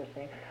to each other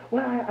saying,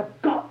 well,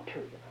 I've got to,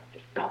 I've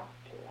just got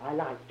to, I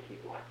like you,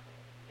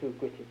 through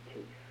gritted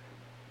teeth,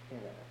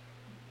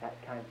 that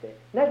kind of thing.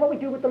 And that's what we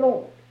do with the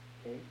Lord,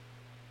 see?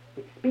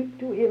 We speak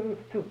to him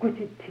through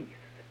gritted teeth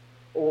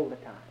all the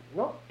time,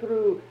 not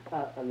through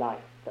a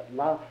life that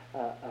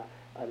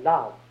a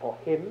love for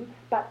him,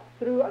 but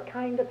through a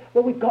kind of,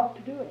 well, we've got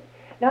to do it.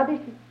 Now, this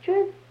is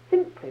just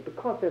simply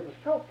because there's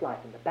a self-life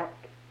in the back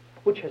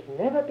which has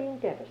never been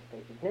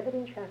devastated, never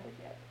been shattered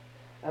yet.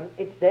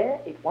 It's there,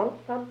 it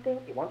wants something,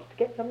 it wants to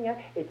get something out,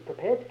 it's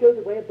prepared to go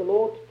the way of the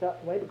Lord a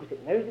certain way because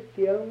it knows it's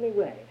the only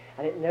way,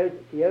 and it knows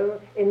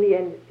it's in the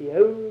end, it's the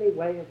only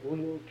way of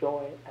real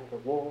joy and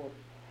reward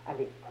and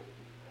increase.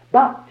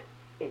 But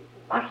it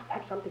must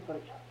have something for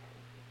itself.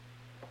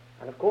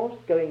 And of course,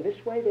 going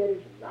this way, there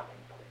is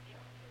nothing for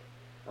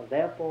itself. And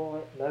therefore,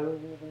 it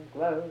moans and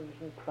groans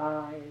and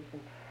cries,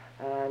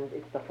 and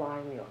it's the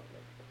flying the ointment.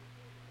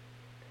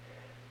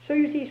 So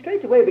you see,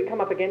 straight away we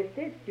come up against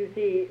this. You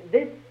see,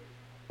 this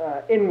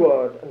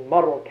inward and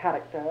moral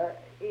character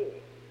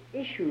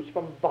issues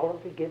from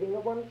voluntary giving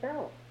of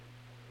oneself.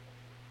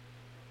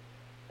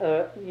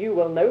 You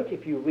will note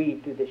if you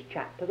read through this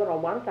chapter that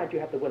on one side you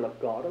have the will of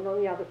God and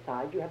on the other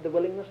side you have the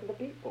willingness of the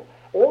people.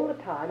 All the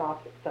time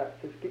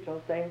Artaxerxes keeps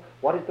on saying,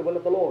 what is the will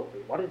of the Lord for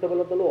you? What is the will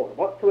of the Lord?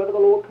 Whatsoever the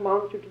Lord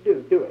commands you to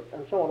do, do it,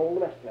 and so on, all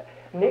the rest of it.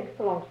 Next,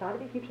 alongside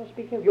of it, he keeps on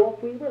speaking of your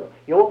free will,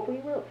 your free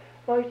will.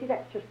 Well, you see,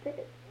 that's just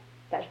it.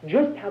 That's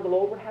just how the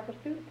Lord would have us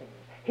do things.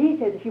 He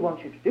says he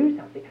wants you to do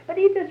something, but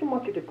he doesn't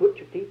want you to grit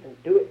your teeth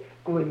and do it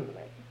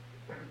grimly.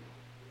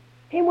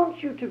 He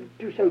wants you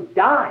to so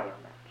die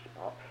on that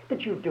spot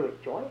that you do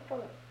it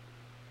joyfully.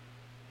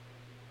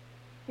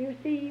 You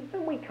see,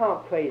 when we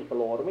can't praise the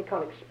Lord and we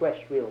can't express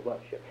real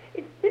worship,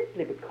 it's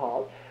simply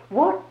because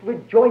what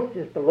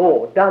rejoices the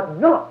Lord does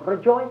not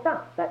rejoice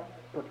us. That's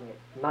putting it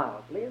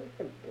mildly and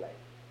simply.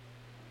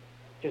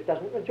 It just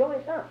doesn't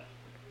rejoice us.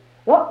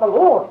 What the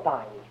Lord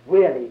finds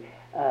really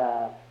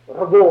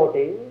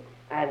rewarding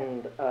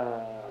and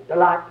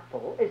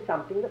delightful is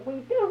something that we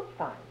don't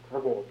find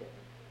rewarding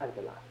and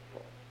delightful.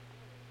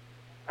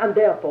 And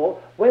therefore,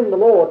 when the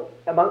Lord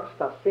amongst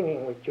us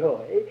singing with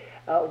joy,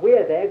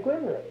 we're there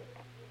grimly.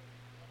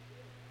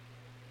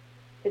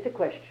 It's a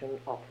question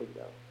of free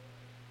will.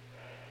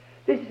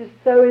 This is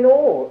so in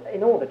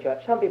all the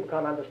church. Some people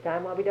can't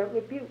understand why we don't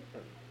rebuke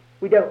them.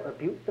 We don't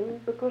rebuke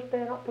them because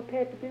they're not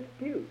prepared to be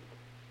rebuked.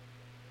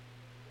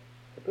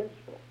 The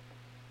principle.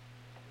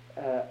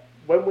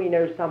 When we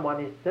know someone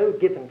is so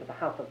given to the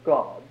house of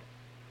God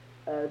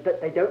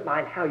that they don't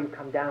mind how you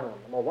come down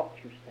on them or what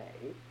you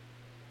say,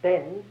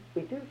 then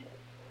we do so.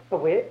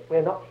 But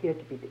we're not here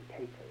to be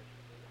dictators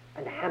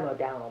and hammer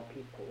down on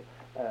people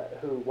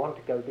who want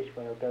to go this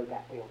way or go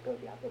that way or go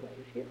the other way.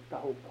 You see, it's the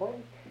whole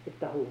point. It's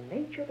the whole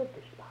nature of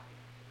this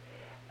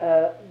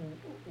life.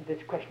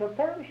 This question of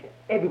fellowship.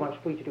 Everyone's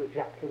free to do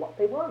exactly what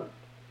they want.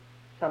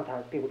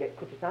 Sometimes people get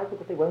criticized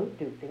because they won't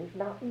do things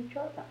without each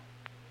other.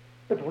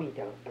 But we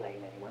don't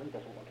blame anyone who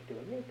doesn't want to do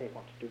it. If they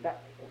want to do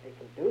that, they think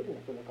they can do it,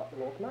 and they've got the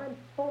Lord's mind.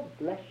 God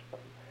bless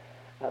them.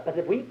 But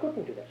if we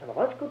couldn't do that, some of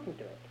us couldn't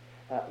do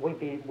it, we've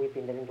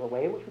been led into a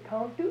way in which we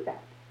can't do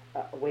that.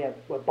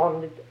 We're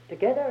bonded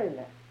together in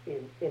that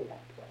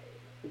way.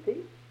 You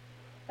see?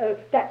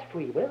 That's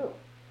free will.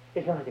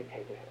 It's not a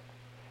dictatorship.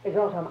 It's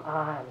not some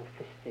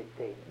iron-fisted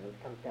thing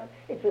that comes down.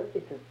 It's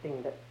a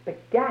thing that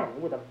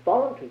began with a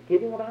voluntary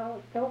giving of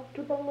ourselves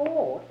to the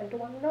Lord and to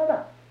one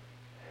another.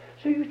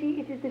 So you see,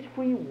 it is this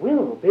free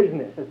will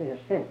business, in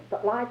a sense,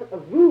 that lies at the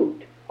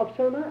root of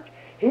so much.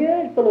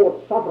 Here is the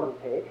Lord's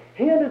sovereignty.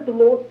 Here is the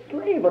Lord's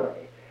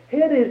slavery.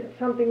 Here is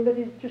something that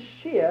is just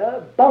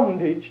sheer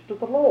bondage to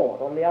the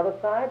Lord. On the other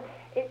side,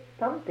 it's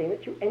something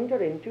that you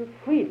enter into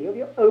freely of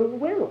your own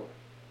will.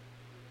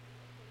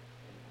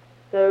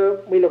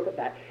 So we look at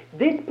that.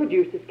 This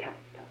produces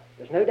character.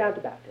 There's no doubt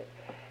about it.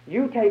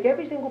 You take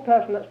every single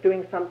person that's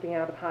doing something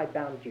out of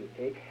hidebound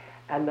duty,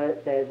 and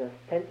there's a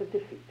sense of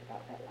defeat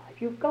about that life.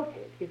 You've got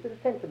it. Is there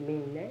a sense of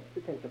meanness,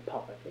 a sense of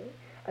poverty,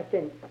 a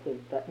sense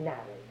of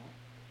narrowness?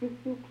 You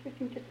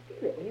just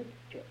feel it when you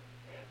teach it.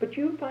 But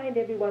you find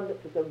everyone that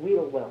has a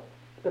real wealth,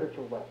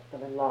 spiritual wealth,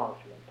 an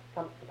enlargement,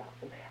 something about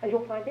them, and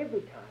you'll find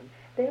every time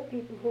they're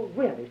people who are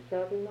really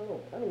serving the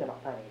Lord. I mean, they're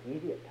not finding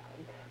immediate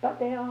time, but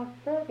they are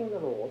serving the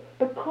Lord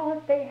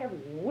because they have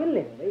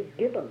willingly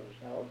given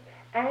themselves,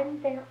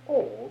 and they're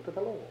all to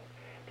the Lord.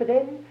 To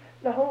them,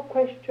 the whole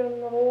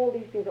question of all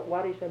these things that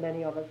worry so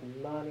many of us,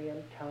 money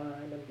and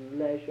time and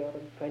leisure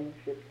and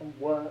friendships and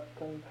work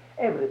and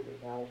everything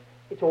else,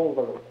 it's all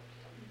the Lord's.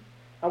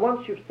 And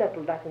once you've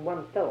settled that in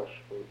one fell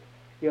swoop,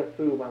 you're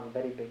through one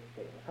very big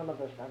thing. Some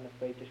of us, I'm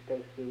afraid, just go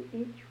through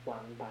each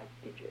one by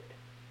digit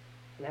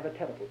and have a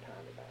terrible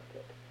time about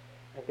it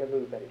and can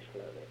move very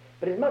slowly.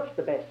 But it's much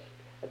the best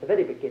at the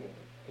very beginning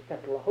to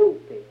settle the whole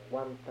thing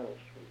one fell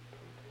swoop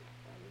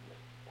and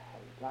just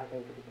hand it right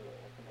over to the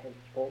Lord. And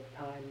henceforth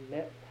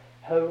time,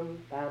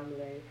 home,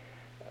 family,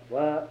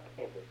 work,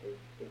 everything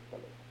is the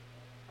Lord.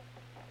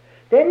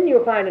 Then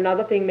you'll find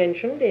another thing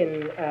mentioned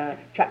in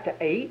chapter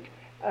 8,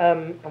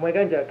 and we're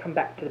going to come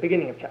back to the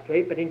beginning of chapter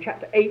 8, but in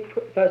chapter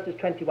 8, verses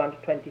 21 to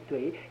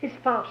 23, is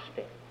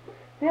fasting.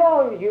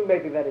 Now, you may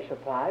be very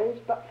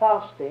surprised, but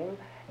fasting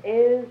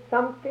is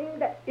something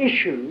that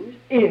issues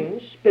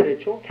in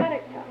spiritual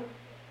character.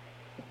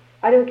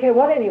 I don't care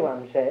what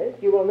anyone says,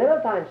 you will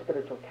never find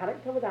spiritual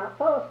character without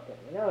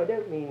fasting. I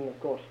don't mean, of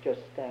course,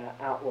 just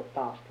outward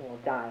fasting or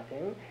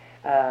dieting,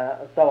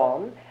 so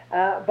on,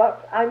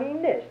 but I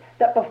mean this,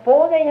 that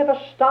before they ever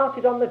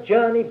started on the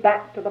journey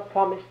back to the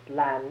promised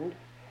land,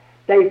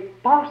 they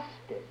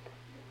fasted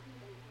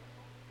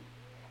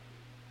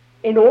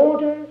in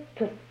order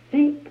to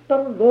seek the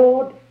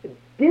Lord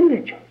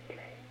diligently.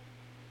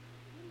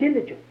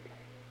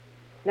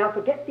 Now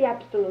forget the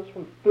abstinence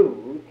from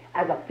food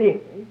as a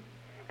thing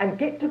and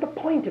get to the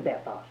point of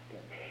their fasting.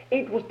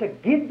 It was to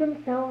give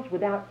themselves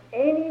without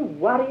any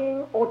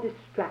worrying or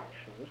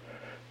distractions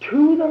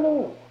to the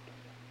Lord.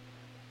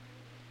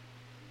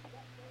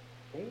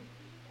 See?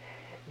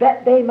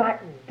 That they might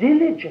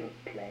diligently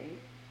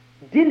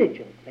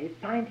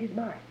find his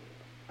mind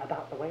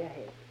about the way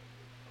ahead.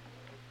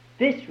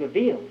 This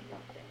reveals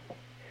something.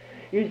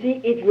 You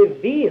see, it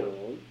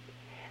reveals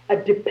a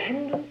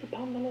dependence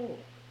upon the Lord.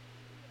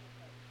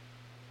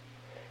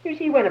 You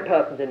see, when a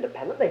person's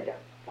independent, they don't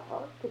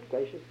fast. Good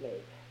gracious me.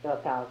 There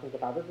are thousands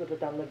of others that have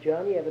done the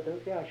journey,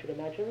 evidently, I should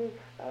imagine,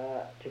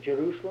 to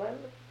Jerusalem,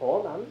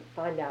 4 months,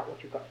 find out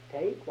what you've got to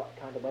take, what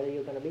kind of weather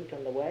you're going to meet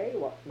on the way,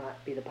 what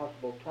might be the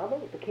possible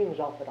trouble. If the king's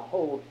offered a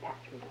whole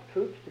detachment of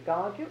troops to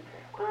guard you,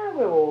 well,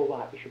 we're all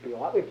right, we should be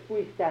all right.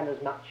 We stand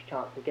as much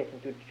chance of getting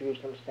to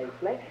Jerusalem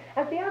safely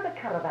as the other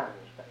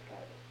caravans that go.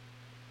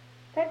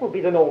 That would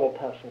be the normal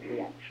person's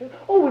reaction.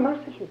 Oh, we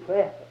must have some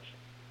prayer first.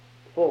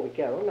 Before we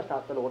go, we must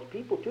ask the Lord's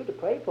people too to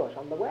pray for us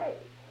on the way.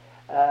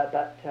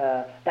 But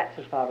that's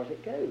as far as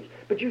it goes.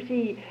 But you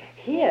see,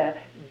 here,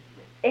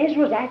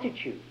 Ezra's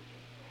attitude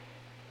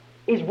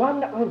is one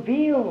that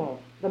reveals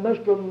the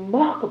most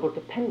remarkable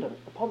dependence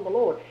upon the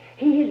Lord.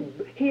 He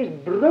is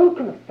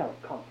broken of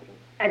self-confidence,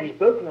 and he's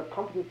broken of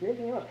confidence in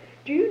anything else.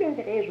 Do you know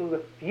that Ezra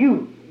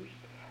refused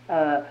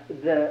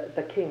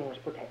the king's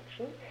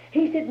protection?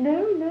 He said,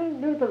 no,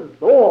 the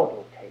Lord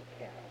will take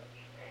care of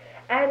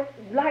us.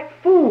 And like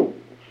fools,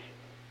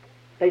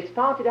 they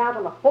started out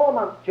on a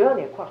 4-month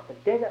journey across the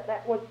desert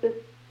that was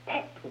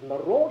beset with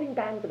marauding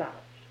bands of Arabs.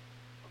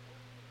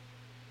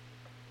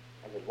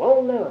 And was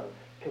well known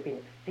to have been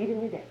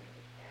exceedingly dangerous.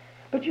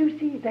 But you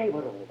see, they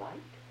were all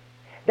right.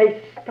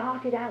 They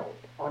started out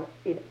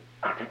in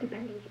utter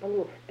dependence upon the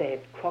Lord. They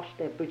had crossed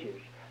their bridges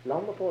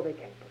long before they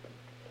came to them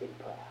in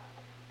prayer.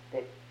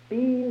 They'd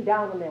been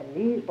down on their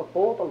knees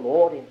before the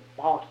Lord in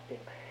fasting.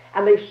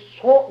 And they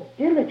sought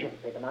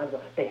diligently the mind of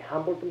God. They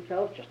humbled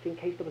themselves just in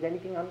case there was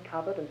anything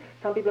uncovered. And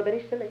some people are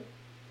very silly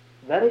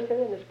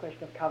in this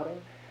question of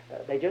covering.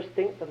 They just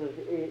think that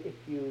if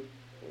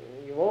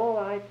you're all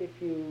right if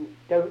you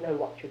don't know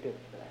what you're doing.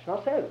 But that's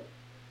not so.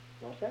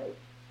 Not so.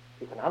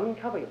 You can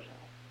uncover yourself.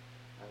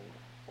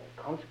 And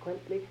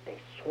consequently, they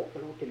sought the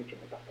Lord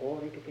diligently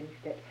before they took any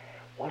steps.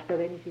 Was there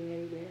anything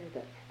anywhere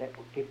that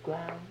would give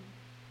ground?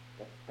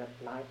 That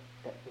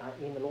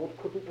might mean the Lord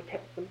couldn't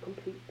protect them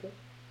completely?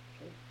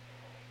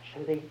 So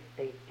they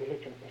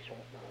diligently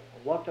sought the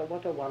Lord.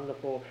 What a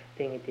wonderful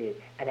thing it is.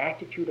 An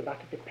attitude of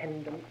utter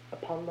dependence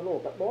upon the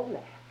Lord. But more than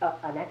that,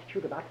 an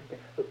attitude of utter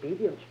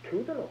obedience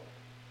to the Lord.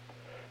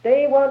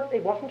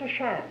 It wasn't a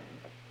sham.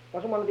 It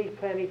wasn't one of these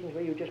prayer meetings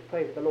where you just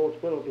pray that the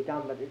Lord's will be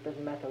done, but it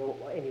doesn't matter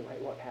anyway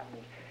what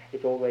happens.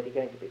 It's already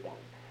going to be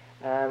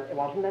done. It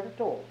wasn't that at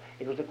all.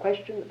 It was a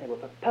question that they were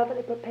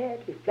perfectly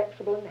prepared to be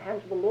flexible in the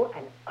hands of the Lord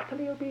and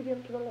utterly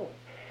obedient to the Lord.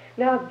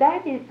 Now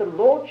that is the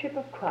Lordship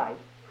of Christ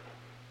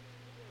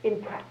in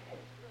practice.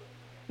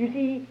 You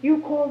see,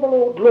 you call the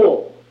Lord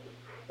Lord.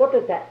 What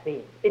does that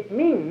mean? It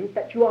means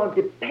that you are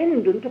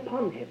dependent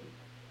upon him.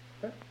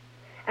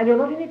 And you're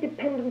not only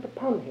dependent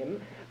upon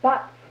him,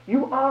 but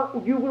you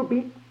will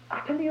be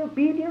utterly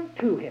obedient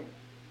to him.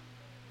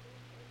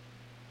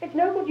 It's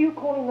no good you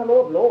calling the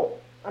Lord Lord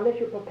unless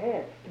you're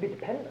prepared to be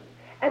dependent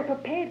and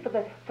prepared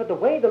for the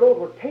way the Lord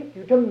will take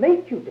you to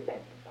make you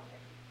dependent on him.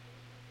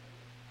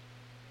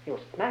 He'll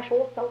smash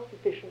all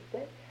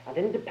self-sufficiency and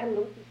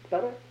independence of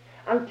spirit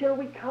until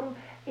we come,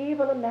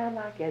 even a man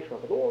like Ezra,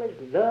 with all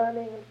his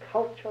learning and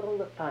culture and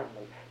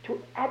refinement, to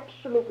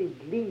absolutely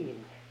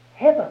lean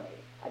heavily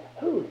and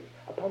wholly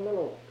upon the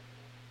Lord.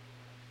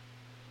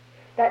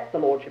 That's the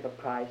Lordship of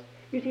Christ.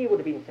 You see, it would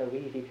have been so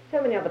easy.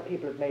 So many other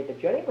people have made the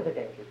journey. It was a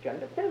dangerous journey,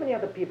 but so many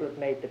other people have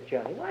made the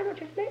journey. Why not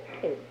just make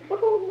it?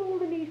 What's all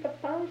the need for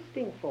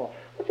fasting for?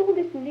 What's all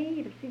this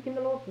need of seeking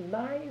the Lord's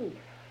mind?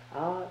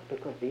 It's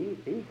because these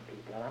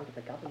people are under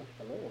the government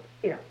of the Lord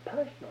in a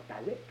personal,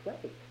 direct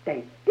way.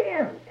 They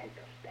daren't take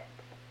a step.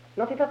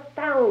 Not if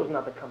 1,000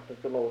 other companies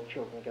of the Lord's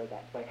children go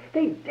that way.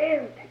 They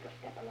daren't take a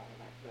step along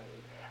that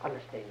road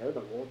unless they know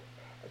the Lord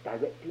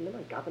directing them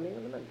and governing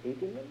them and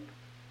leading them.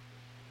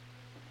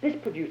 This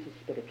produces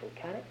spiritual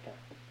character.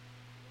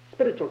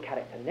 Spiritual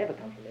character never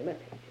comes from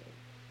imitating.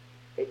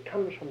 It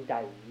comes from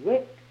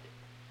direct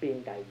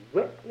being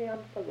directly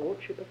under the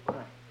lordship of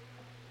Christ.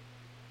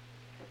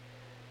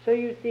 So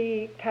you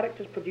see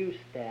characters produced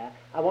there.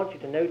 I want you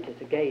to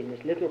notice again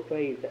this little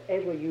phrase that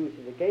Ezra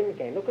uses again and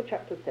again. Look at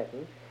chapter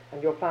 7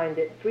 and you'll find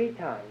it 3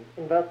 times.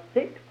 In verse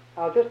 6,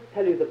 I'll just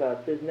tell you the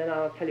verses and then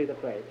I'll tell you the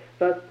phrase.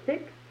 Verse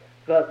 6,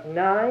 verse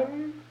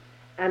 9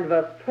 and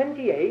verse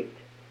 28,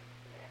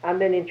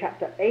 and then in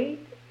chapter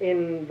 8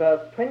 in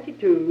verse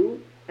 22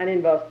 and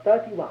in verse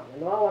 31.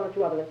 And there are 1 or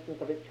 2 other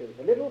instances of it too.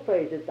 The little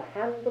phrase is the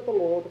hand of the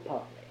Lord upon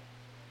me.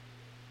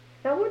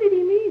 Now what did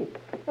he mean?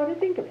 Now to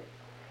think of it.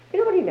 You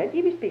know what he meant?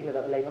 He was speaking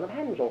about the laying on of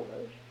hands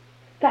almost.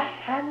 The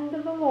hand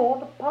of the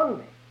Lord upon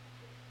me.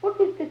 What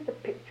was this the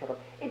picture of?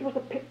 It was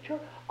a picture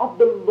of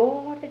the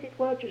Lord, as it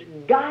were, just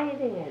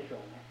guiding Ezra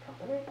in that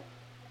company.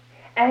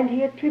 And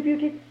he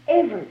attributed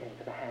everything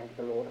to the hand of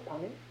the Lord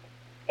upon him.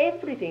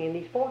 Everything in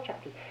these 4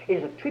 chapters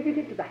is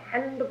attributed to the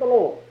hand of the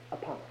Lord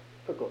upon us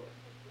for good.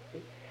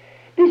 See?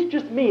 This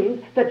just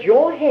means that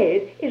your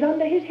head is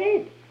under his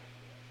head.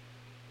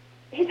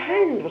 His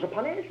hand was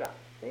upon Ezra.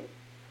 See?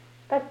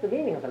 That's the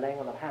meaning of the laying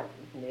on of hands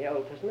in the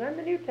Old Testament and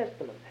the New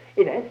Testament.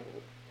 In essence,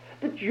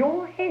 that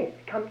your head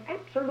comes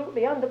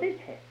absolutely under this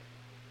head.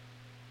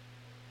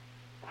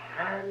 The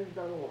hand of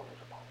the Lord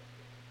is upon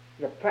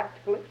it. The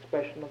practical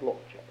expression of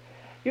lordship.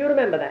 You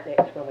remember that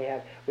next when we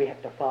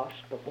have to fast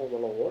before the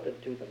Lord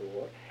and to the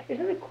Lord. It's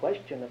not a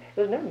question of,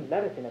 there's no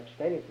merit in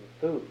abstaining from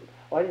food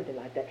or anything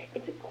like that.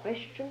 It's a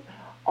question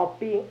of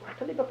being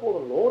utterly before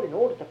the Lord in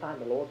order to find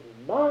the Lord's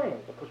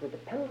mind, because we're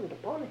dependent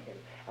upon him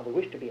and we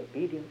wish to be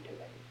obedient to him.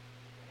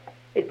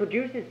 It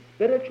produces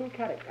spiritual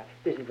character.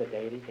 This is a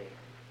daily thing.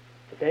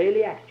 It's a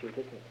daily attitude,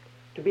 isn't it?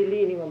 To be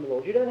leaning on the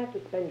Lord. You don't have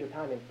to spend your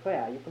time in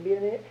prayer. You can be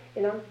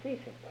in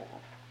unceasing prayer.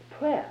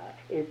 Prayer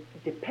is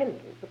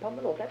dependence upon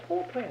the Lord. That's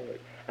all prayer is.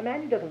 A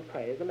man who doesn't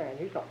pray is a man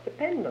who's not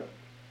dependent.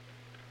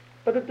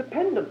 But a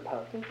dependent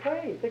person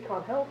prays. They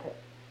can't help it.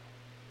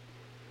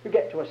 You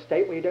get to a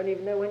state where you don't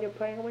even know when you're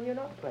praying and when you're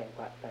not praying,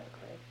 quite frankly.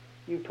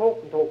 You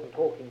talk and talk and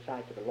talk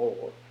inside to the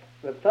Lord,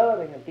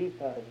 referring and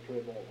deferring to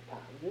him all the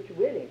time, which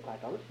really,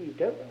 quite honestly, you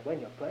don't know when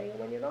you're praying and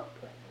when you're not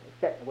praying,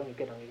 except that when you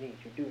get on your knees,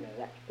 you do know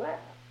that's prayer.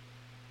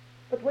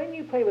 But when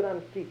you pray with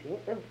unceasing,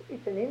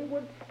 it's an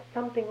inward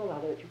something or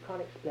other that you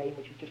can't explain,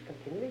 which is just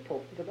continually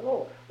talking to the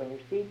Lord. When you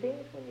see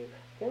things, when you're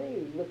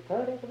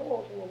referring to the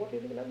Lord, saying, well, what do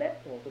you think about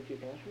that? Or what do you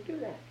think I should do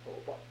that? Or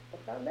what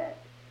about that?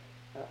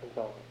 And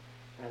so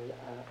on. And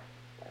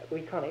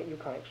you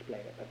can't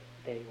explain it, but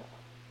there you are.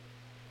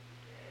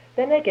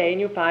 Then again,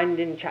 you find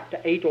in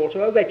chapter 8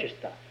 also a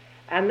register.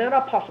 And there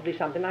are possibly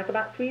something like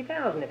about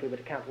 3,000, if we were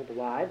to count all the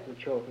wives and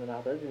children and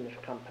others in this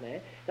company,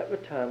 that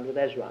returned with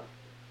Ezra.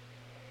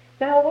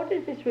 Now, what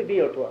does this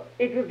reveal to us?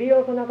 It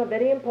reveals another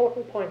very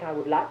important point I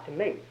would like to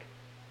make.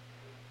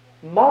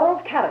 Moral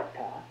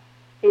character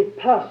is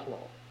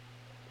personal.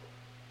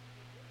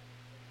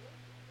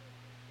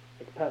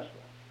 It's personal.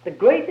 The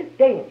greatest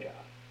danger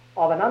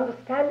of an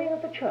understanding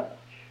of the church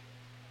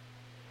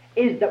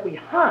is that we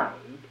hide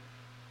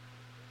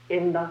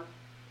in the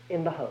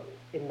whole,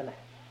 in the mass.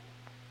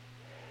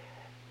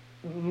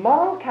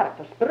 Moral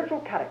character,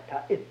 spiritual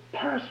character is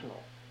personal.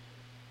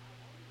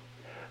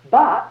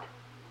 But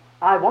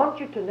I want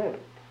you to note,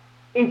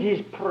 it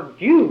is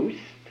produced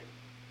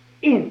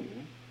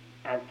in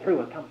and through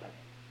a company.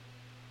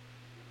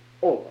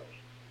 Always.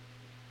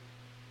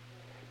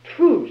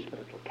 True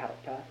spiritual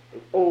character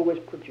is always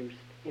produced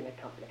in a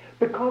company,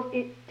 because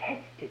it's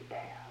tested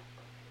there.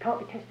 It can't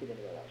be tested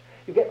anywhere else.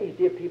 You get these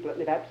dear people that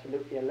live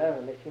absolutely alone,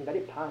 and they seem very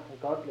pious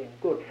and godly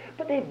and good,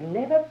 but they've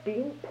never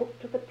been put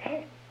to the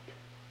test.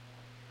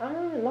 A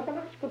lot of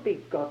us could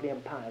be godly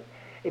and pious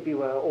if we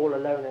were all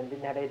alone and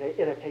didn't have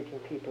irritating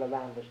people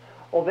around us,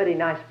 or very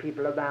nice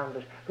people around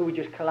us who we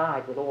just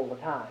collide with all the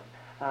time,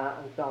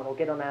 and so on, or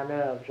get on our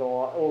nerves,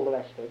 or all the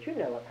rest of it. You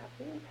know what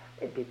happens.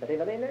 It'd be very,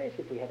 very nice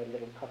if we had a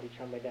little cottage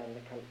somewhere down in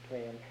the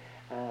country and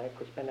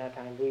could spend our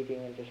time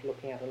reading and just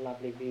looking at the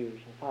lovely views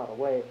and far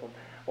away from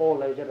all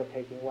those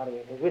irritating,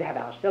 worrying things. We'd have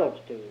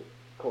ourselves to,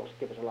 of course,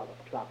 give us a lot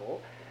of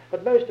trouble.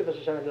 But most of us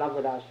are so in love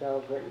with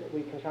ourselves that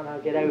we can somehow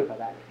get over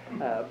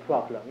that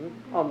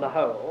problem on the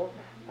whole.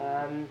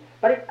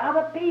 But it's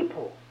other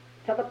people.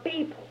 It's other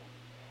people.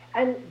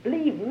 And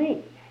believe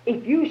me,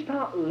 if you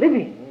start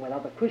living with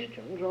other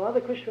Christians, or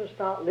other Christians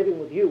start living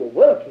with you or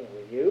working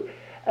with you,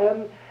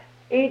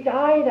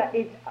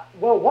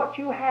 what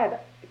you have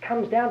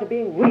comes down to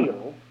being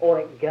real, or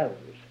it goes.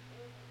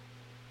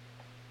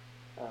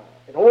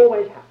 It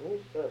always happens.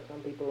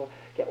 Some people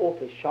get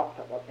awfully shocked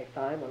at what they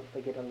find once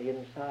they get on the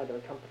inside of a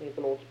company of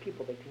the Lord's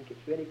people. They think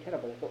it's really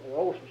terrible. They thought they were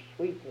all so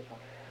sweet and so on.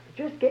 But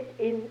just get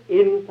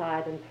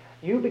inside and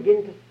you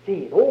begin to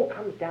see it all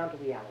comes down to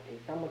reality.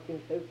 Someone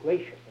seems so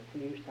gracious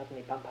until you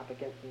suddenly bump up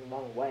against them the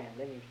wrong way, and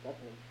then you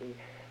suddenly see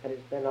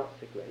that they're not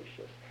so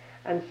gracious.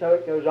 And so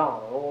it goes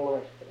on, and all the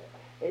rest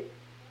of it.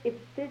 It's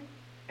this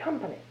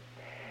company.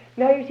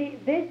 Now you see,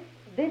 this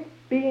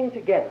being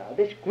together,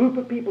 this group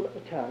of people that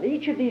return,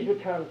 each of these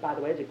returns, by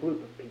the way, is a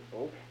group of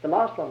people. The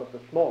last one was the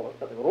smallest,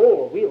 but they were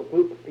all a real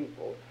group of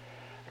people,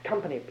 a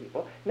company of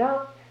people.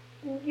 Now,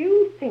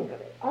 you think of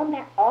it, on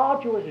that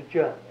arduous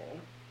journey,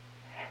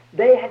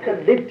 they had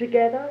to live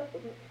together,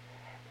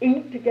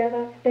 eat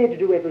together, they had to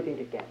do everything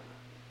together.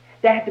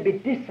 They had to be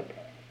disciplined.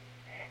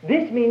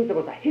 This means there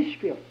was a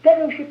history of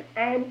fellowship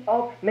and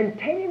of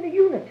maintaining the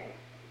unity.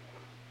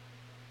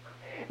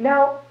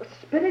 Now,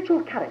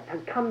 spiritual character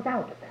comes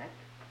out of that.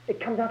 It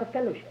comes out of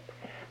fellowship.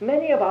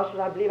 Many of us, as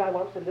I believe I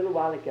once said a little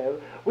while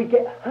ago, we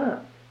get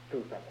hurt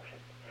through fellowship.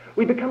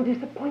 We become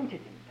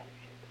disappointed in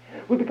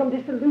fellowship. We become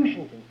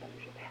disillusioned in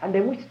fellowship. And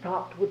then we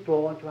start to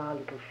withdraw into our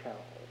little shells.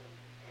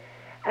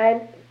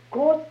 And, of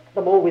course,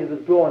 the more we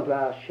withdraw into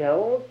our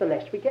shells, the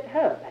less we get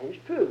hurt. That is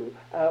true.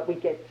 We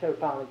get so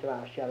far into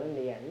our shell in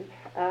the end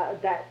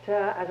that,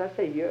 as I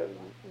say,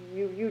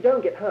 you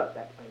don't get hurt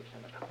that way so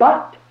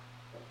much.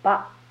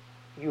 But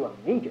you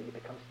immediately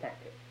become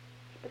static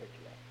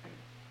spiritually.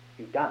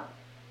 You die.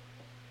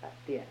 That's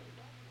the end.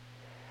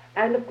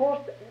 And, of course,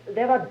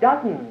 there are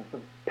dozens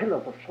of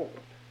pillars of salt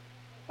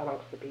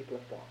amongst the people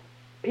of God.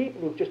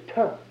 People who've just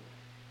turned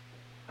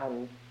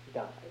and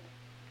died.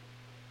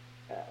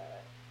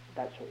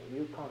 That's all.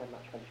 You can't have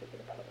much fellowship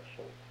with a pillar of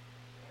salt.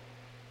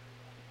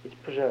 It's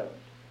preserved,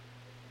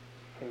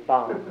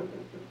 embalmed.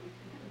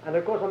 And,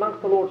 of course,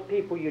 amongst the Lord's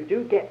people, you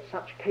do get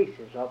such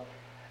cases of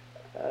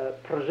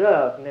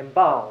preserved and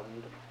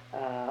embalmed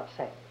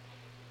saints.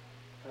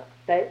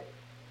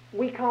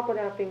 We can't put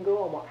our finger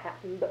on what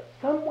happened, but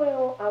somewhere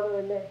or other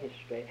in their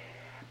history,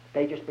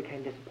 they just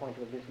became disappointed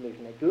with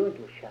disillusion. They grew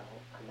into a shell,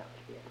 and that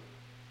was the end.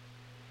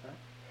 Right?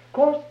 Of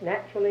course,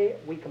 naturally,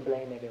 we can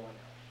blame everyone else.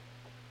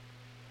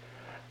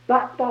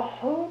 But the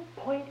whole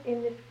point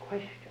in this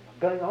question of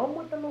going on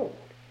with the Lord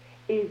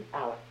is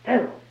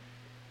ourselves.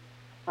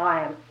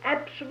 I am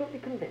absolutely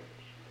convinced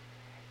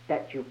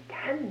that you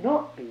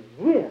cannot be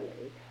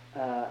really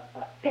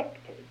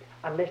affected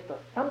unless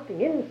there's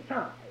something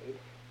inside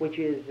which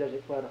is, as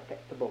it were,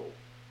 affectable.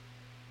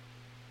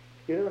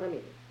 You know what I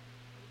mean?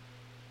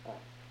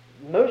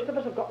 Most of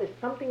us have got this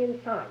something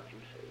inside, you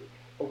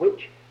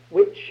see,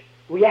 which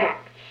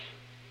reacts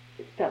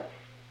itself.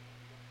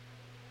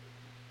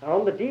 And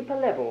on the deeper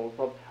levels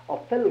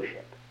of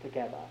fellowship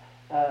together,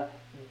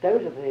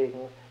 those are the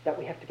things that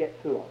we have to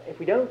get through on. If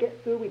we don't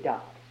get through, we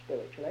die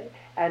spiritually.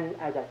 And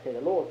as I say,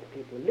 the Lord's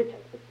people are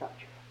littered with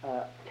such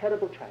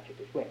terrible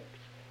tragedies, wrecks,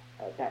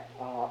 that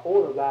are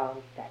all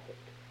around static.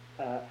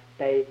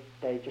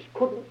 They just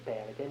couldn't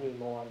bear it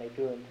anymore, and they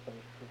drew into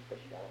the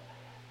shell.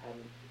 And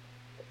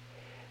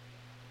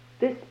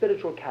this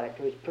spiritual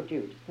character is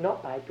produced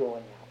not by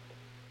drawing out,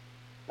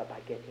 but by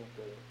getting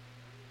through.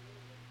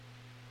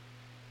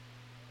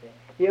 Yeah.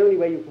 The only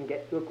way you can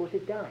get through, of course,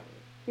 is dying.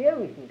 The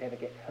only thing that ever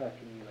gets hurt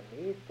in you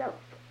and me is self.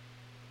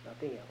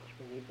 Nothing else.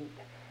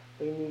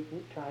 We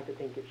needn't try to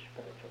think it's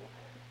spiritual.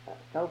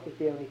 Self is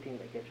the only thing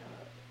that gets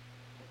hurt.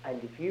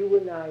 And if you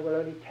and I will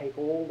only take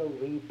all the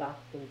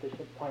rebuffs and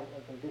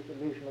disappointments and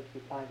disillusionments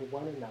we find in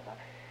one another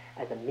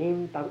as a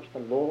means by which the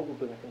Lord will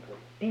bring us into a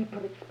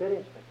deeper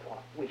experience with God,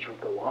 we shall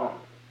go on.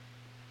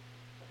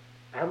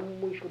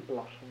 And we shall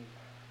blossom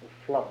and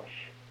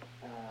flourish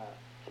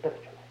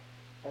spiritually.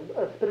 And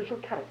a spiritual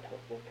character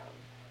will come.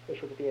 We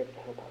shall be able to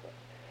help others.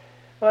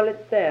 Well,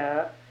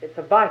 it's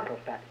a vital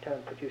factor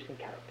in producing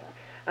character.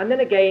 And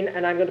then again,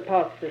 and I'm going to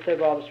pass this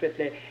over rather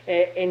swiftly,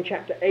 in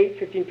chapter 8,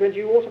 15, 20,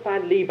 you also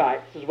find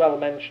Levites as well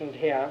mentioned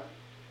here.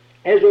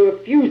 Ezra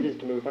refuses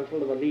to move until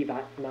there are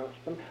Levites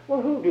amongst them.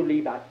 Well, who do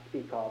Levites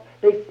speak of?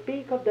 They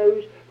speak of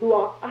those who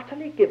are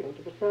utterly given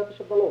to the service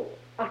of the Lord.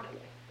 Utterly.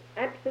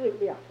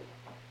 Absolutely utterly.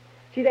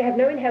 See, they have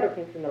no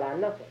inheritance in the land,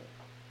 nothing.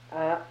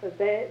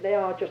 They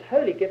are just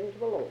wholly given to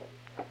the Lord.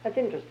 That's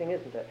interesting,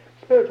 isn't it?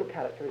 Spiritual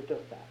character is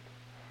just that.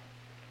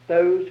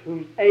 Those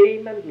whose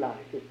aim and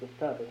life is the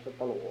service of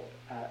the Lord,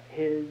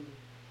 his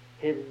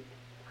interest,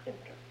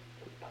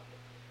 his purpose.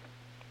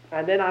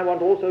 And then I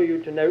want also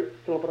you to note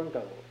silver and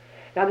gold.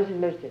 Now this is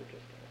most interesting.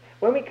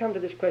 When we come to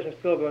this question of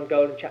silver and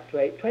gold in chapter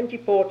 8,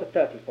 24 to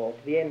 34,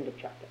 to the end of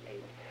chapter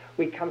 8,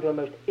 we come to a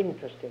most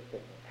interesting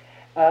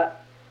thing.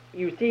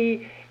 You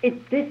see,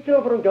 this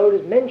silver and gold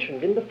is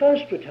mentioned in the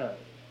first return,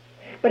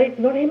 but it's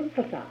not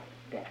emphasized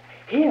there.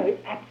 Here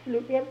it's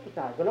absolutely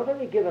emphasized. We're not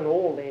only given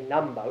all the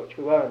number, which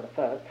we were in the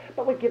first,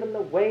 but we're given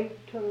the weight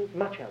and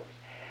much else.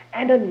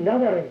 And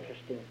another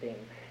interesting thing,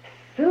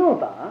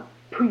 silver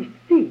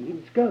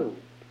precedes gold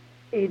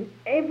in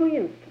every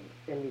instance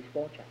in these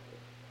 4 chapters.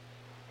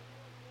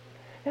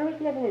 Now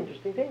isn't that an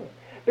interesting thing?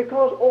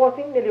 Because I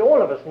think nearly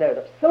all of us know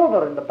that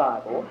silver in the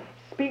Bible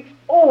speaks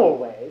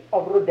always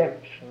of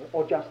redemption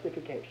or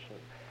justification.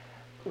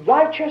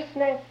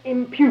 Righteousness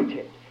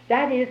imputed.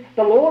 That is,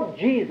 the Lord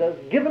Jesus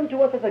given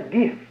to us as a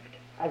gift,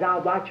 as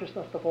our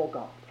righteousness before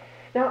God.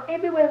 Now,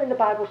 everywhere in the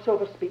Bible,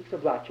 silver speaks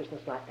of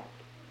righteousness like that.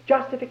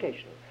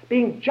 Justification.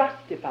 Being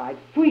justified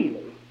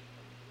freely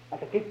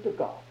as a gift of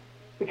God.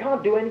 We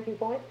can't do anything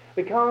for it.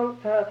 We can't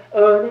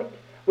earn it.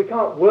 We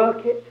can't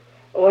work it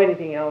or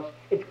anything else.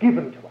 It's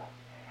given to us.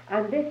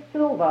 And this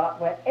silver,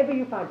 wherever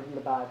you find it in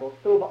the Bible,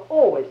 silver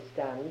always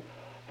stands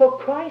for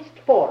Christ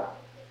for us.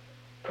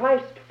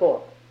 Christ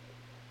for us.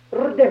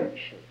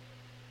 Redemption,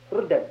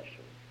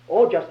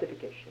 or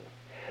justification.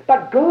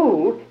 But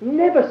gold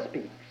never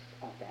speaks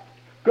of that.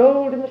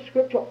 Gold in the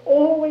Scripture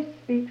always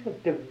speaks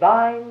of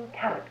divine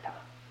character,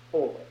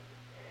 always.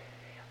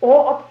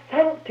 Or of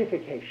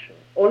sanctification.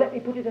 Or let me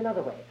put it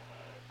another way,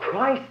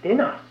 Christ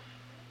in us.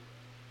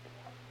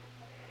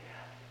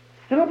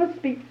 Silver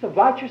speaks of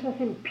righteousness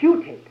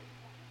imputed,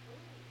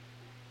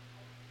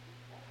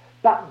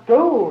 but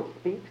gold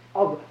speaks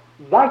of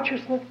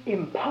righteousness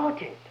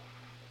imparted.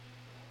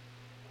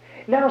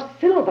 Now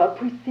silver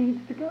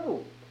precedes the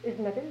gold.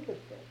 Isn't that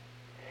interesting?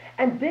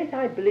 And this,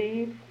 I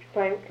believe,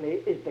 frankly,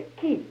 is the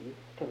key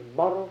to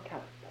moral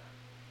character.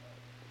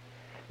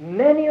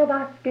 Many of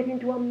us get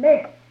into a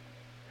mess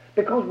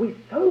because we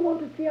so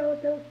want to see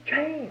ourselves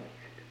changed.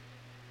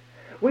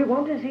 We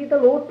want to see the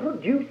Lord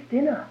produced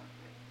in us.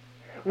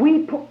 We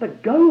put the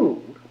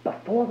gold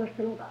before the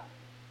silver.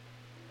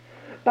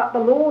 But the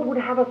Lord would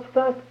have us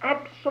first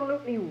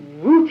absolutely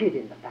rooted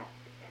in the fact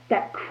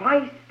that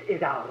Christ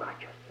is our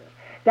righteousness,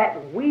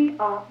 that we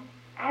are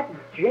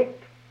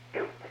abject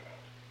filthiness.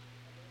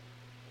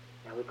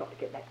 Now we've got to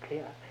get that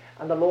clear.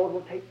 And the Lord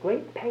will take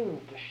great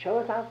pains to show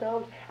us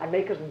ourselves and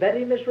make us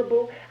very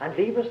miserable and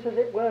leave us, as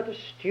it were, to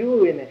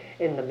stew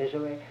in the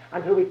misery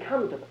until we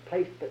come to the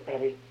place that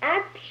there is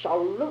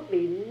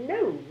absolutely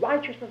no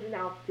righteousness in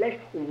our flesh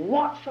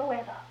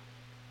whatsoever.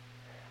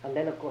 And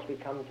then, of course, we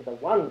come to the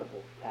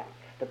wonderful fact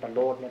that the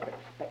Lord never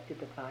expected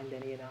to find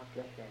any in our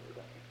flesh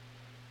anyway.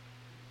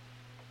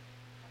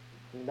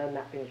 And then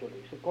that brings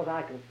release. Of course,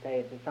 I can say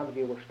it, and some of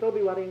you will still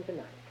be worrying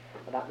tonight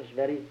about this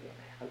very thing.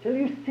 Until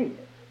you see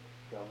it,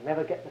 you'll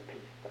never get the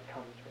peace that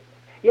comes with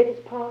it. Yet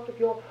it's part of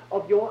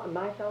your and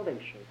my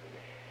salvation.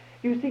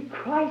 You see,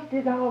 Christ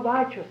is our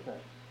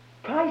righteousness.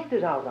 Christ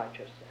is our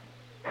righteousness.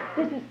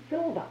 This is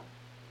silver.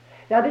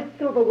 Now, this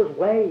silver was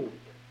weighed,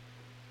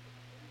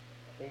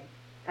 see,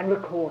 and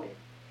recorded.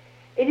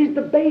 It is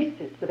the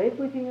basis of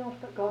everything else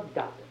that God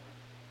does.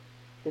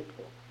 This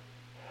silver.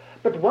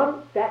 But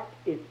once that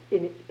is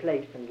in its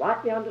place and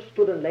rightly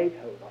understood and laid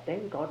hold of,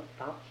 then God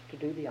starts to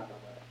do the other work.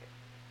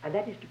 And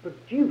that is to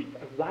produce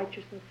a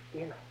righteousness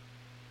in us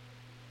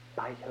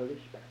by His Holy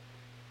Spirit.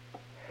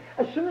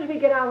 As soon as we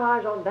get our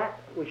eyes on that,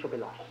 we shall be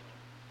lost.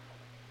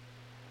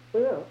 We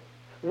will.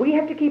 We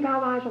have to keep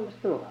our eyes on the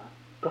silver.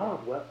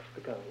 God works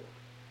the gold.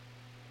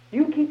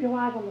 You keep your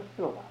eyes on the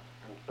silver,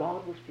 and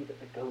God will see that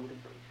the gold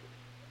increases.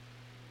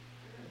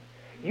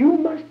 You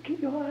must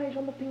keep your eyes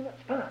on the thing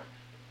that's first.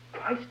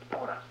 Christ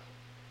for us.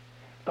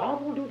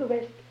 God will do the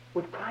rest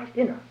with Christ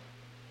in us.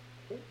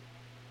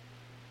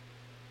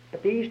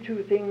 But these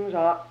two things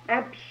are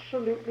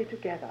absolutely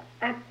together.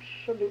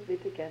 Absolutely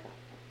together.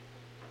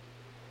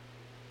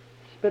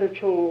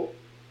 Spiritual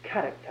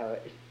character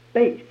is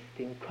based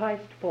in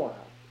Christ for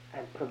us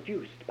and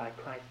produced by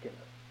Christ in us.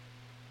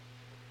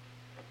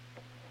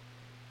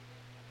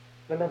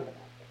 Remember that.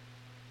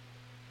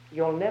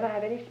 You'll never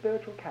have any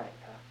spiritual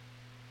character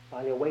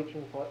while you're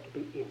waiting for it to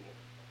be in you.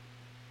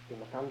 You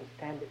must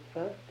understand it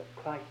first that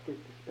Christ is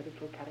the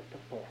spiritual character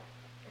for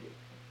you.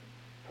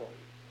 For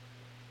you.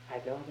 I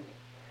have no other name.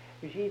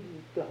 You see,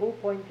 the whole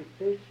point is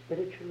so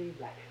spiritually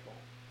rational.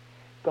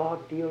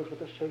 God deals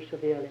with us so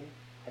severely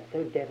and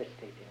so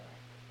devastatingly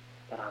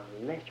that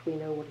unless we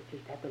know what it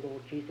is to have the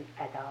Lord Jesus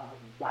as our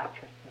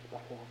righteousness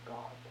before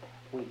God,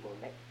 we will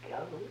let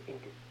go in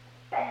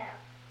despair.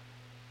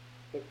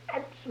 In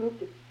absolute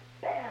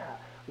despair,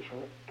 we shall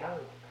let go.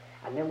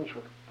 And then we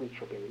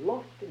shall be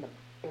lost in the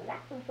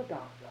blackness of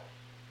darkness.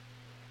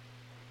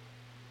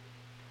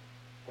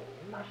 We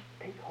must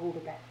take hold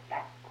of that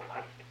fact,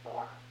 Christ for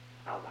us,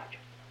 our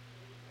righteousness.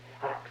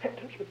 Our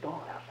acceptance with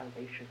God, our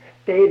salvation.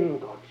 Then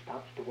God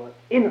starts to work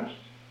in us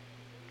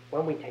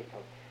when we take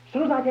hold. As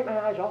soon as I take my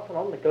eyes off and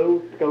on the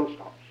gold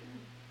stops.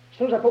 As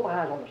soon as I put my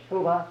eyes on the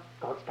silver,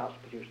 God starts to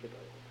produce the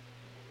gold.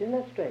 Isn't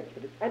that strange?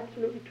 But it's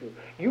absolutely true.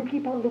 You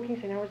keep on looking,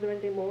 saying, now is there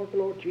anything more of the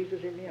Lord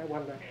Jesus in me? I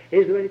wonder,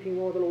 is there anything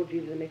more of the Lord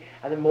Jesus in me?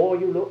 And the more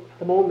you look,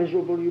 the more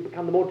miserable you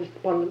become, the more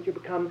despondent you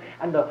become,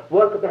 and the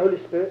work of the Holy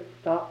Spirit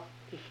starts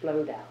to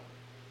slow down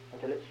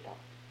until it stops.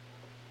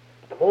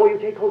 The more you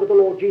take hold of the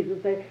Lord Jesus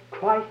and say,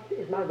 Christ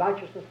is my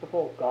righteousness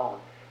before God,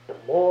 the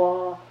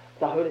more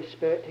the Holy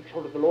Spirit takes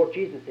hold of the Lord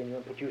Jesus in you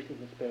and produces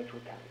the spiritual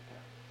character.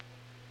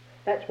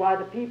 That's why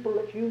the people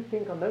that you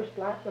think are most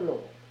like the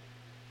Lord,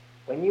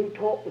 when you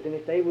talk with them,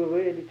 if they were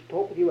really to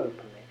talk with you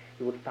openly,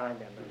 you would find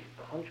them most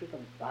conscious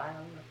of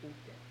vileness and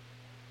sin.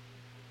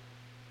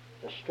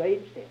 It's a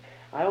strange thing.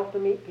 I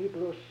often meet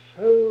people who are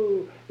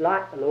so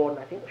like the Lord,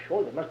 and I think, well,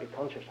 surely they must be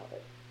conscious of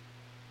it.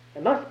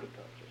 They must be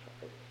conscious.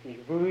 He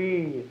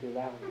breathes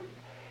around them.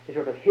 It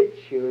sort of hits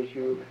you as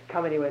you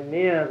come anywhere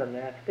near them.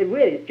 They're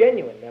really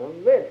genuine. They're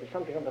really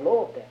something of the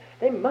Lord there.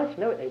 They must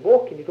know it. They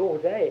walk in it all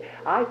day.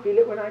 I feel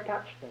it when I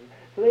touch them.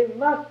 So they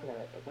must know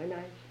it. But when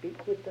I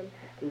speak with them,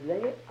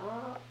 they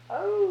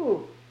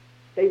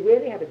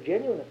really have a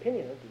genuine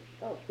opinion of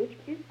themselves, which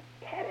is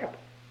terrible.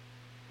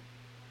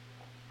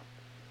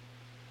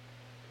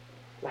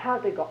 Well, how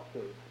have they got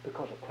through?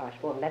 Because of Christ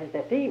for them. That is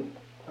their theme.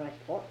 Christ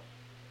for us.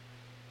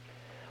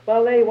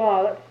 Well, there you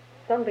are. That's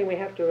something we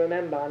have to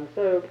remember, and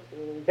so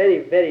very,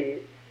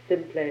 very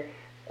simply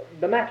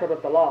The matter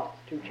of the last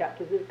two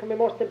chapters can be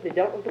more simply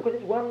dealt with because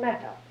it's one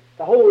matter.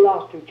 The whole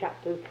last two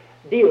chapters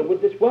deal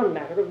with this one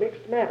matter of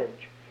mixed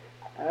marriage.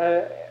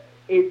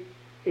 It's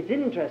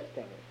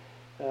interesting,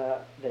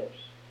 this.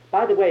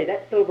 By the way,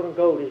 that silver and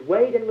gold is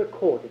weighed and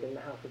recorded in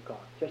the house of God.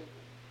 Just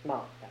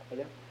mark that, will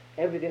you?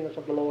 Everything that's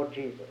of the Lord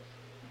Jesus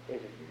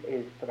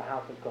is for the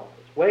house of God.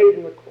 It's weighed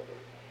and recorded.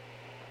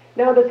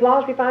 Now, this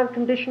last we find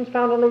conditions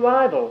found on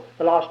arrival.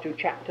 The last two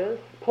chapters,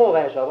 poor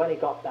Ezra, when he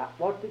got that,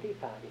 what did he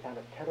find? He found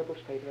a terrible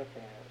state of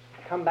affairs.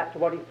 Come back to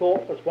what he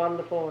thought was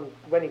wonderful, and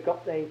when he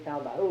got there, he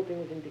found the whole thing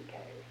was in decay.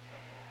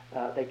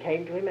 They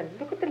came to him, and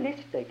look at the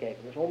list they gave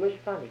him. It was almost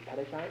funny.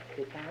 Perizzites,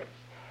 Hittites,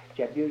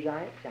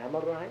 Jebusites,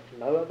 Amorites,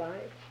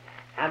 Moabites,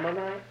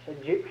 Ammonites,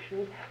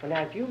 Egyptians. And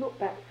now, if you look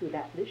back through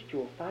that list,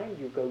 you'll find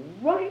you go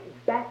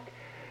right back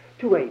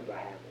to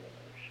Abraham.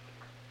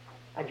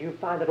 And you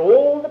find that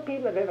all the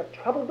people that have ever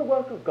troubled the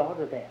work of God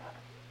are there.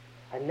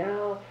 And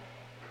now,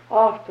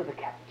 after the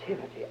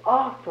captivity,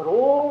 after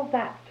all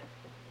that,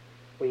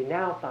 we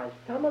now find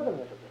some of them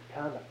that have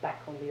returned are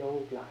back on the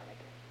old line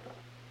again.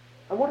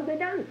 And what have they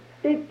done?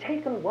 They've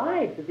taken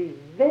wives of these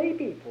very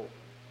people.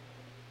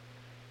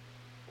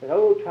 With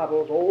old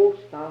troubles all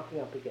starting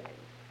up again.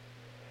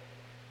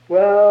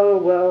 Well,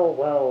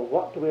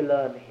 what do we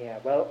learn here?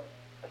 Well,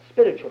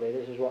 spiritually,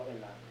 this is what we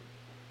learn.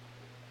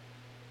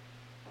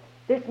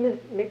 This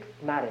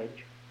mixed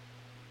marriage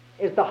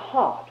is the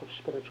heart of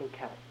spiritual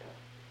character,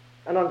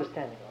 an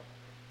understanding of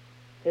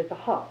it. It's the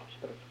heart of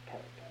spiritual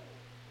character.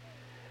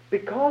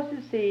 Because,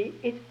 you see,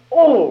 it's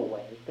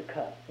always the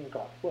curse in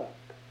God's work.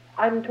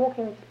 I'm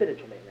talking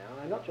spiritually now.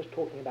 I'm not just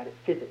talking about it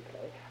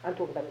physically. I'm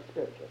talking about it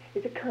spiritually.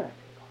 It's a curse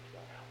in God's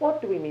work.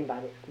 What do we mean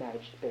by mixed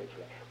marriage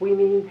spiritually? We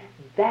mean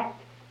that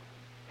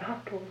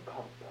subtle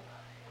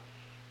compromise,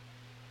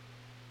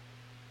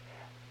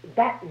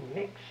 that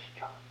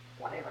mixture,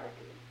 whatever it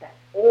is, that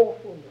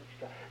awful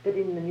mixture that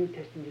in the New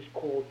Testament is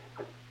called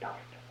adultery,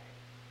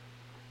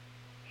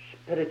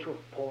 spiritual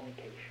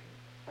fornication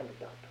and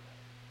adultery.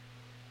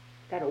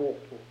 That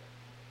awful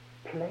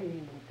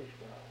playing with this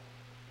world,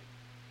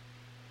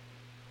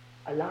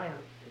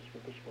 alliances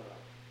with this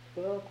world.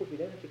 Well, of course, we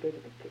don't have to go to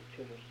the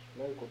pictures or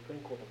smoke or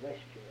drink or the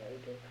rest, you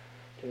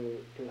know,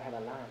 to have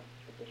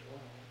alliances with this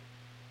world.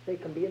 They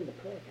can be in the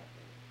prayer gathering.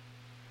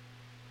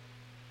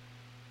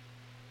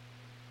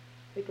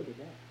 They can be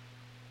there.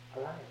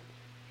 Alliance.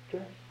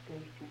 Just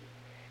those two.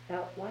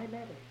 Now, why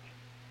marriage?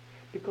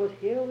 Because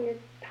here we're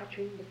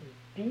touching the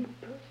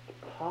deepest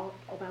part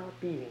of our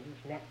beings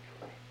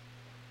naturally.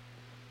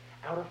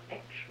 Our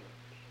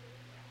affections,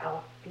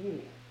 our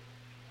feelings,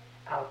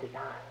 our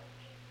desires.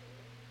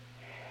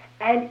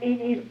 And it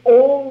is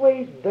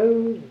always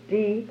those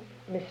deep,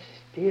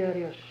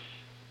 mysterious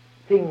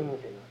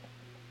things in us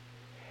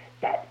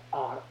that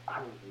are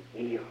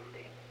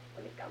unyielding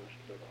when it comes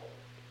to the Lord.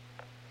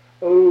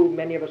 Oh,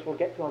 many of us will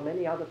get to on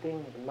many other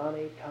things,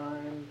 money,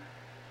 time,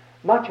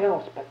 much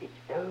else, but it's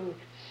those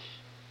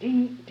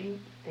deep,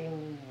 deep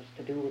things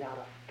to do with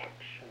our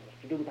affections,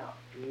 to do with our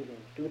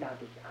feelings, to do with our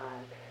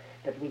desires,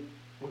 that we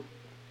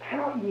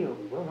cannot yield,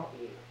 we will not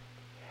yield.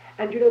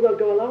 And you know, they'll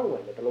go a long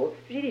way with the Lord.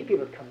 You see, these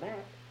people have come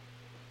back.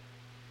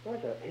 Well,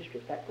 there's a history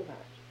of sacrifice.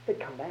 They've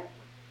come back.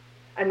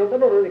 And they've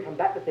not only come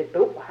back, but they've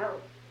built the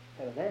house.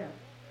 They were there.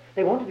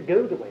 They wanted to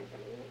go the way of the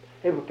Lord.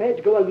 They were prepared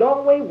to go a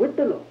long way with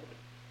the Lord.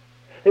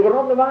 They were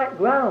on the right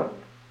ground.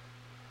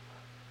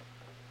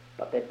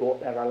 But they brought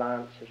their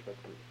alliances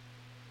with them.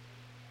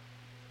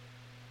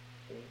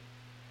 See?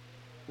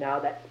 Now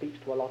that speaks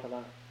to a lot of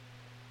us.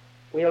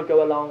 We'll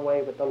go a long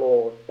way with the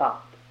Lord,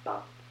 but.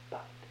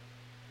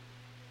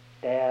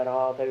 There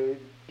are those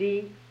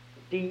deep,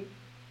 deep,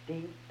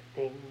 deep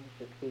things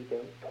that we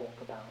don't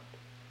talk about,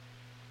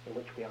 in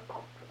which we are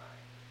compromised,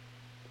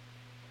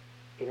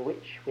 in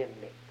which we're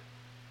mixed,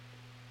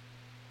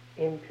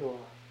 impure.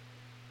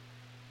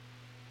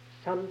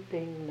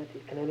 Something that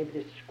it can only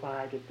be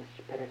described as the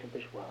spirit of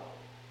this world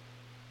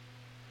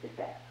is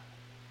there.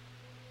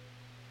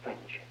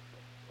 Friendship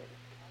with it.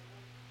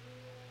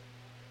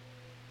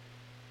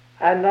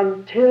 And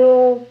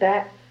until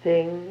that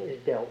thing is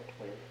dealt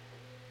with,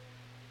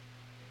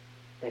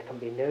 there can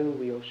be no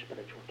real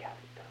spiritual character.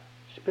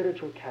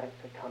 Spiritual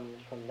character comes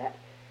from that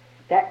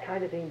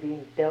kind of thing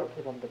being dealt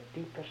with on the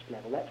deepest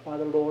level. That's why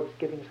the Lord is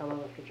giving some of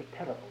us such a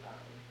terrible time.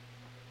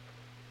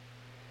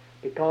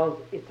 Because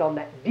it's on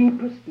that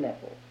deepest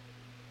level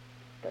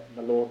that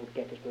the Lord would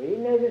get us through. He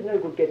knows there's no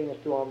good getting us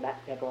through on that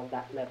level, and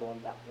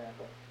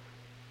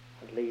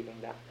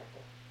leaving that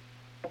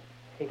level.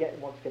 He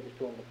wants to get us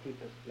through on the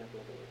deepest level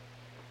of all.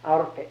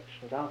 Our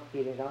affections, our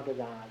feelings, our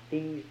desires,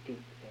 these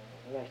deep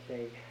things. And I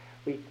say,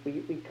 we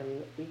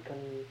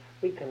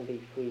can be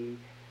free.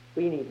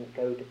 We needn't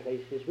go to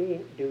places. We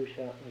needn't do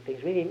certain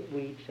things. We needn't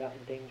read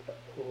certain things. But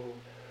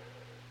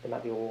there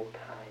might be all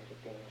kinds of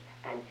things.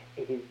 And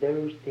it is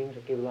those things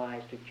that give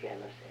rise to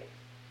jealousy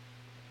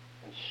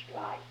and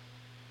strife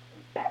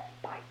and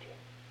backbiting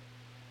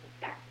and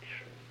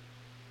faction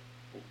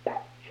and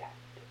backchat.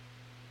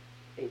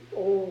 It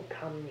all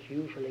comes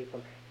usually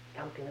from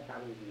something that's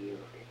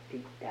unyielded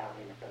deep down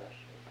in a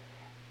person.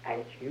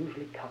 And it's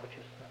usually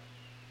covetousness.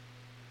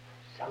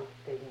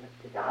 Something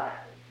that desires,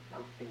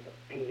 something that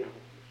feels,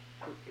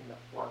 something that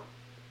wants.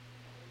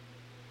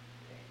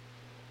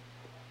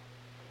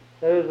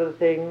 Those are the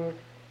things,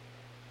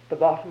 the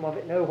bottom of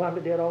it. No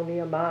wonder dear old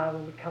Nehemiah,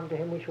 when we come to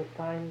him, we shall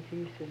find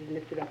Jesus he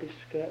lifted up his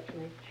skirts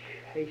and he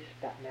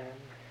chased that man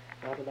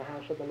out of the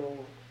house of the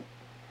Lord.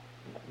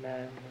 That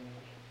man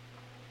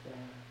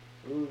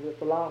who was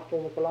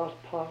almost the last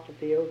part of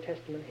the Old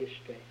Testament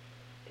history.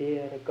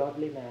 Dear, a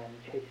godly man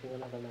chasing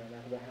another man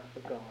out of the house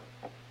of God.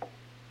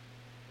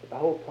 But the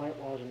whole point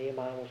was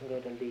Nehemiah wasn't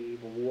going to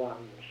leave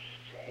one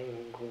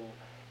single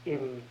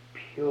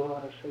impure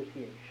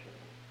association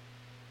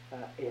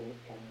in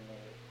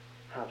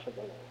the house of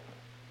the Lord.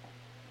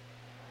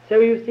 So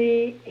you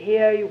see,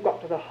 here you've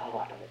got to the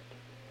heart of it.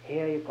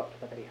 Here you've got to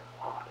the very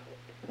heart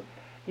of it.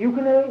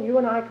 You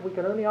and I, we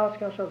can only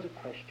ask ourselves a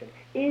question.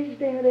 Is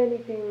there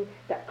anything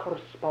that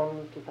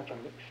corresponds to such a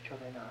mixture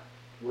in us?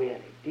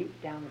 Really,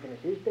 deep down within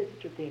us, is there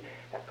such a thing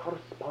that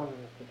corresponds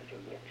to such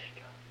a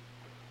mixture?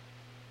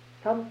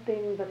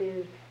 Something that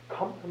is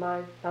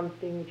compromised,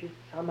 something which is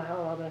somehow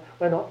or other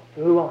we're not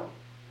through on.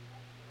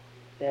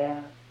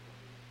 There.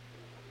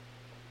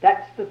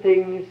 That's the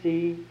thing, you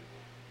see.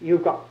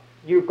 You've got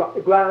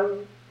the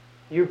ground,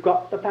 you've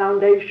got the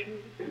foundation,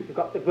 you've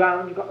got the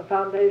ground, you've got the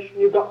foundation,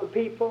 you've got the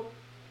people.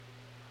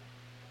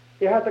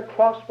 You have the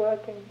cross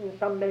working in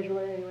some measure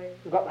anyway.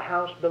 You've got the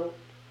house built.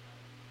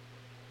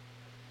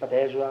 But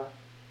Ezra,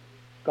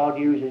 God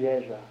uses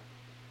Ezra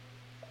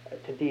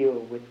to deal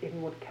with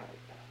inward character.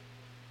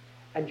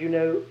 And you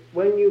know,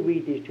 when you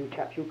read these two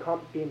chapters, you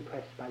can't be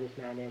impressed by this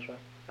man Ezra.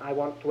 I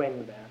want to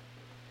end there.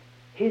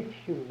 His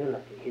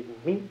humility, his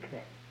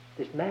meekness,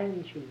 this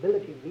man's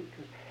humility and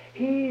meekness.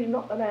 He's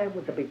not the man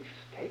with the big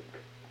stick,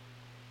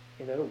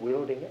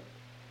 wielding it.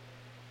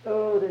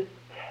 Oh, this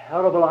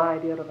terrible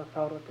idea of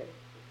authority.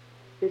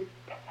 This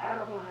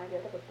terrible idea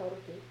of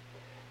authority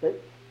that's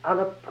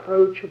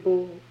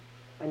unapproachable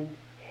and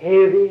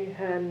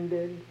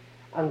heavy-handed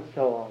and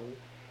so on.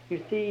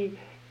 You see,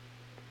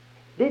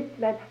 this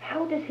man,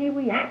 how does he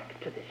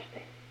react to this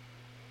thing?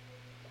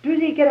 Does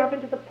he get up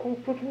into the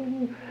pulpit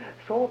and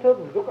sort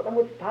of look at them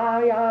with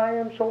fiery eye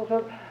and sort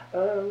of,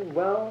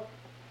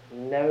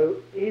 no.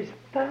 His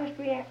first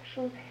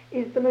reaction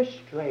is the most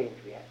strange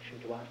reaction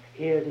to us.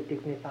 Here's a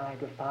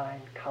dignified,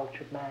 refined,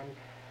 cultured man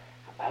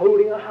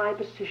holding a high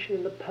position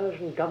in the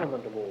Persian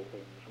government of all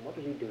things. And what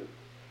does he do?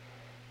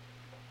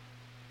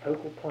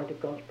 Focal point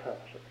of God's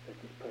purpose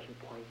at this present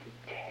point. He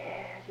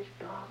tears his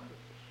garments.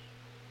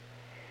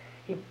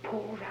 He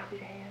pulls out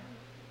his hair,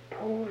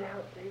 pulls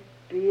out his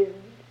beard.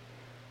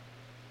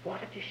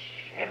 What a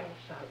disheveled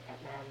sight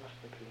that man must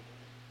have been.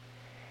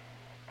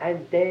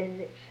 And then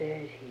it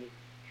says he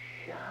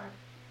just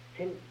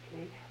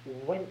simply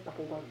went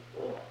before the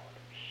Lord and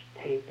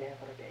stayed there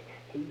for a day.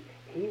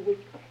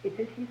 It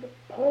says he's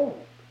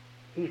appalled.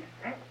 He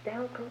sat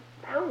down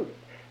confounded.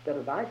 The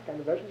Revised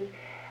Standard Version says,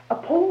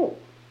 appalled.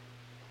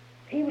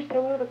 He was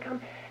so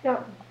overcome.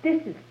 Now,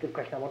 this is the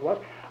question I want to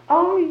ask.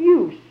 Are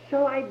you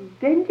so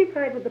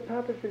identified with the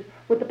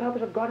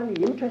purpose of God and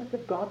the interests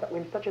of God that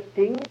when such a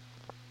thing...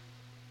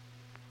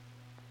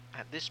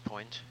 At this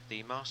point,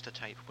 the master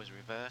tape was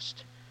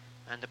reversed,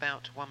 and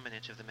about 1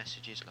 minute of the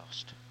message is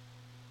lost.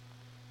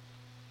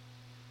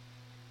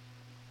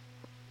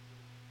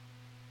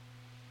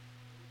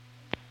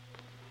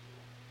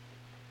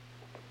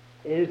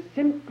 It is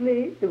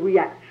simply the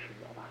reaction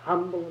of a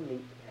humble and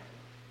meek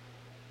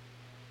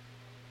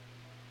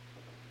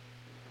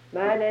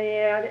man.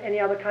 Any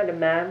other kind of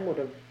man would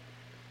have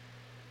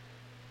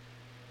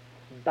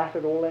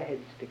battered all their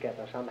heads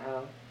together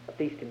somehow, at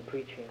least in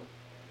preaching.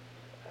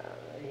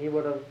 He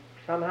would have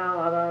somehow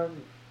or other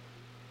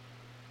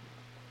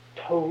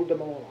told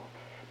them all off.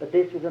 But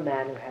this was a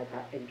man who had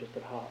that interest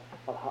of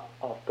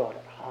God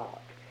at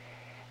heart.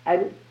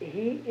 And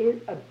he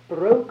is a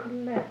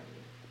broken man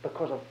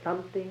because of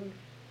something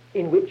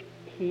in which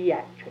he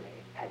actually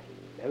has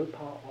no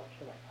part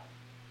whatsoever.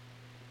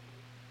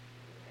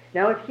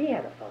 Now, if he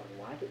had a foreign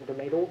wife, it would have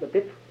made all the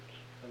difference.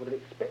 I would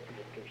have expected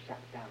him to have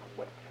sat down and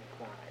wept and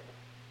cried.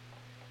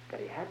 But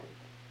he hadn't.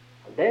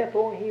 And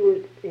therefore he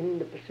was in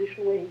the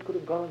position where he could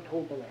have gone and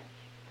told the rest.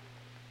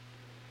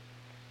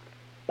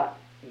 But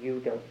you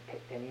don't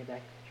detect any of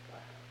that in his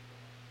prayer.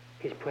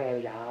 His prayer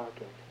is our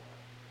guilt,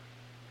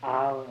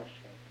 our sin,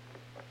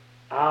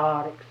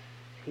 our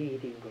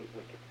exceeding great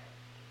wickedness.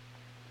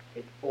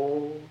 It's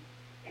all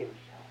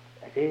himself,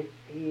 as if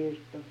he is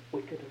the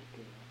wickedest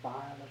and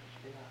vilest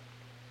sinner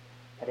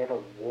that ever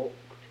walked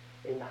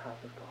in the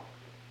house of God.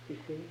 You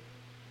see?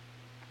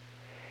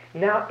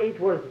 Now, it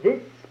was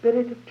this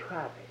spirit of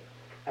travail,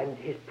 and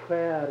his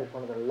prayer is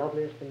one of the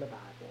loveliest in the Bible.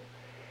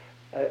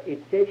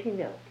 It says he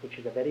knelt, which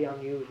is a very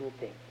unusual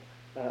thing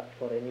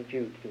for any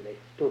Jew to do. They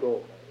stood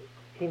always.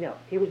 He knelt.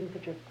 He was in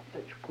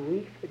such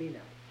grief that he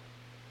knelt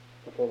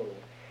before the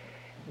Lord.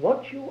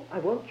 I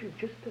want you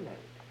just to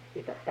note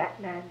is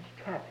that man's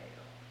travail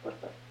was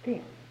the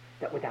thing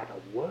that, without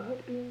a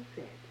word being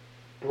said,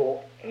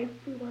 brought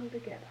everyone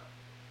together.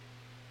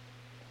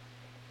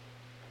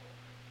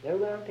 No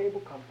round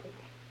table conference.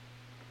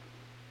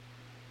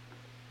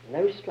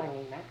 No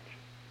slanging match.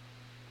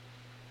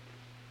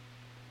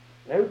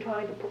 No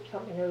trying to put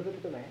something over to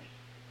the rest,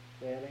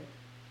 really.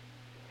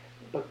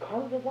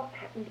 Because of what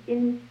happened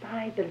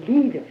inside the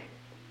leadership.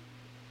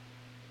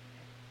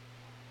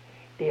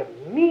 The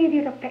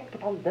immediate effect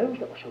upon those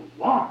that were so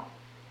wrong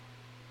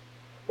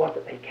was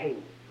that they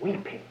came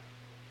weeping.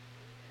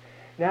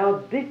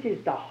 Now this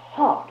is the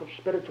heart of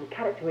spiritual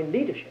character in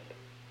leadership,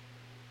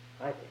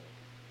 I think.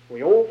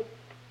 We all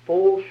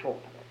fall short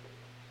of it.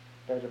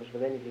 Those of us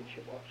with any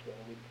leadership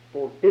whatsoever, we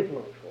fall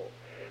dismally short.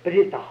 But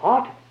it's the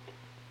heart of it.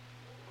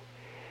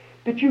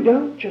 That you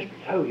don't just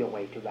throw your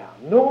weight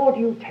around, nor do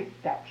you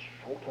take that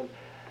sort of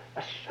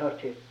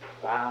assertive,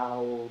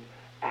 proud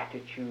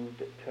attitude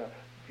that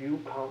you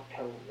can't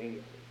tell me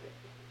anything.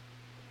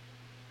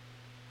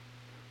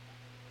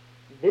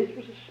 This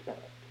was a spirit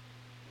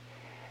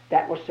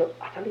that was so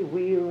utterly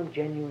real and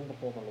genuine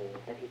before the Lord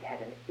that it had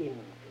an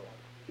influence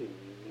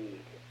immediately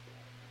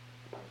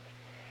upon us.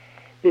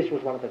 This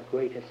was one of the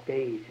greatest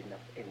days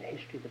in the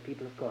history of the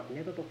people of God.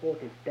 Never before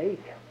did they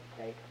come and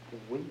say,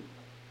 we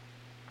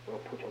will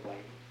put away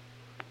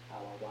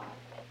our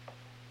wives.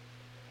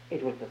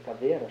 It was the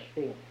severest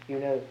thing. You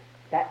know,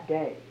 that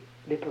day,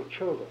 little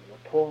children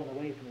were torn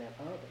away from their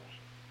fathers,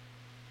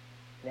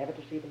 never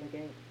to see them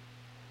again.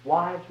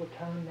 Wives were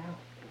turned out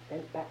and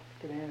sent back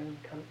to their own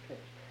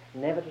countries,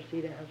 never to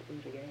see their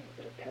husbands again.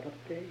 It was a terrible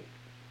day.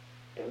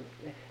 There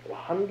were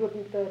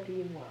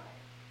 113 wives,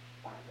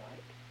 by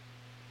right,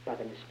 by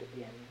the list at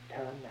the end,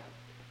 turned out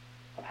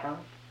of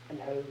house and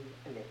home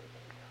and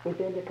everything, with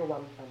their little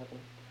ones, some of them.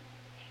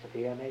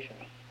 Severe measures,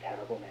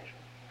 terrible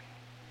measures,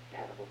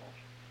 terrible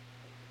measures.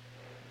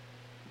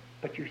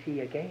 But you see,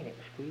 again, it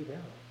was free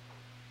will.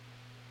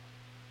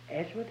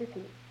 Ezra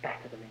didn't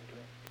batter them into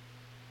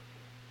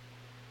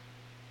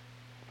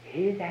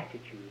it. His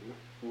attitude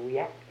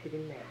reacted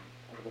in them.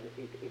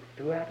 It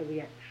threw out a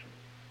reaction.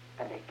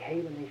 And they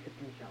came and they said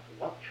to themselves,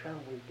 what shall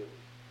we do?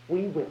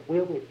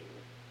 We're with you.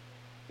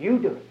 You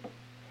do it.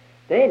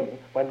 Then,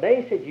 when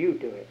they said you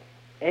do it,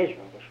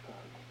 Ezra was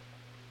firm.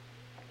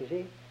 You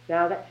see?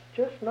 Now, that's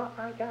just not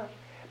like us.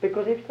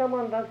 Because if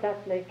someone does that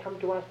and they come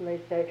to us and they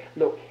say,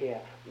 look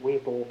here,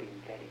 we've all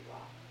been very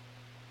wrong.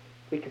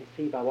 We can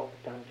see by what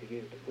we've done to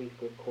you that we've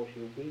been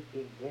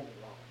really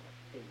wrong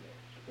in this.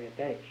 We're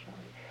very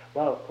sorry.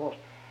 Well, of course,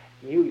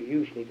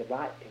 usually the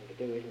right thing to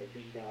do, isn't it?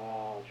 Just say,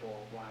 oh, it's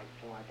all right,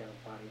 so I don't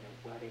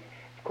worry.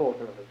 Of course,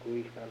 a lot of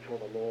grief, but I'm sure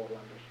the Lord will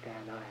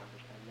understand. I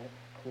understand that.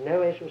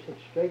 No, Ezra said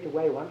straight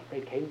away, once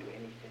they came to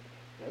him, he said,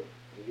 no,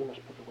 you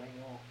must put away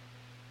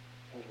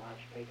those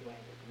wives straight away.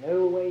 There's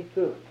no way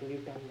through until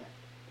you've done that.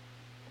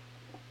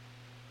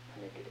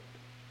 And they did it.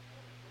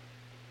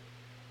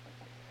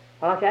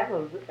 Well, that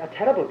was a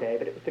terrible day,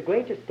 but it was the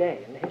greatest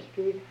day in the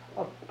history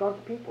of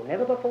God's people.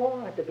 Never before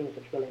had there been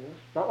such willingness.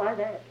 Not like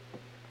that.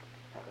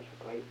 That was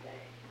a great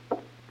day.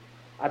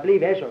 I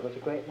believe Ezra was a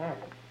great man.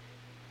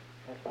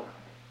 That's why.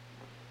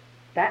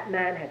 That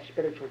man had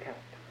spiritual character.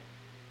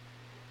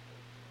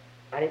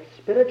 And it's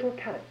spiritual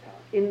character,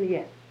 in the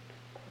end,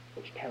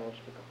 which tells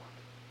for God.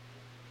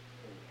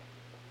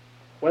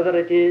 Whether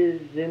it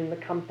is in the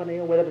company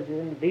or whether it is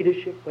in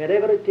leadership,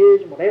 wherever it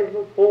is,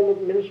 whatever form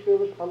of ministerial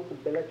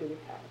responsibility we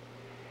have,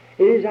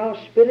 it is our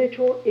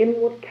spiritual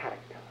inward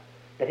character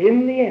that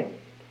in the end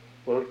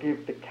will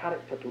give the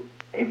character to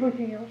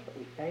everything else that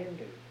we say and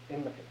do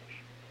in the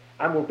finish,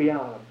 and will be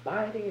our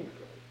abiding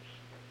influence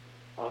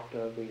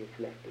after we've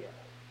left the earth.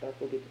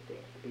 That will be the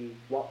thing, to be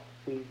what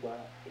we were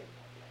in.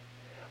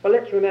 Well,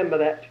 let's remember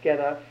that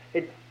together.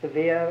 It's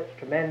severe, it's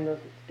tremendous,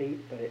 it's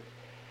deep, but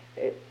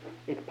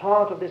it's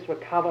part of this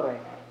recovery.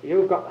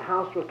 You've got the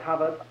house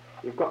recovered,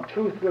 you've got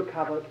truth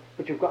recovered,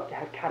 but you've got to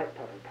have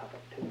character recovered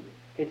too.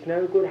 It's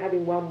no good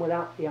having one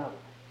without the other.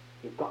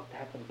 You've got to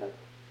have them both.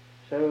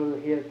 So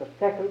here's the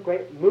second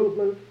great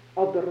movement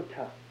of the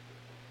return.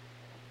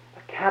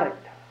 The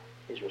character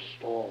is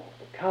restored,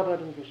 recovered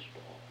and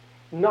restored,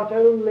 not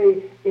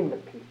only in the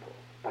people,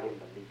 but in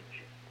the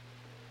leadership.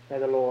 May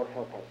the Lord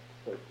help us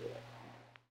so do it.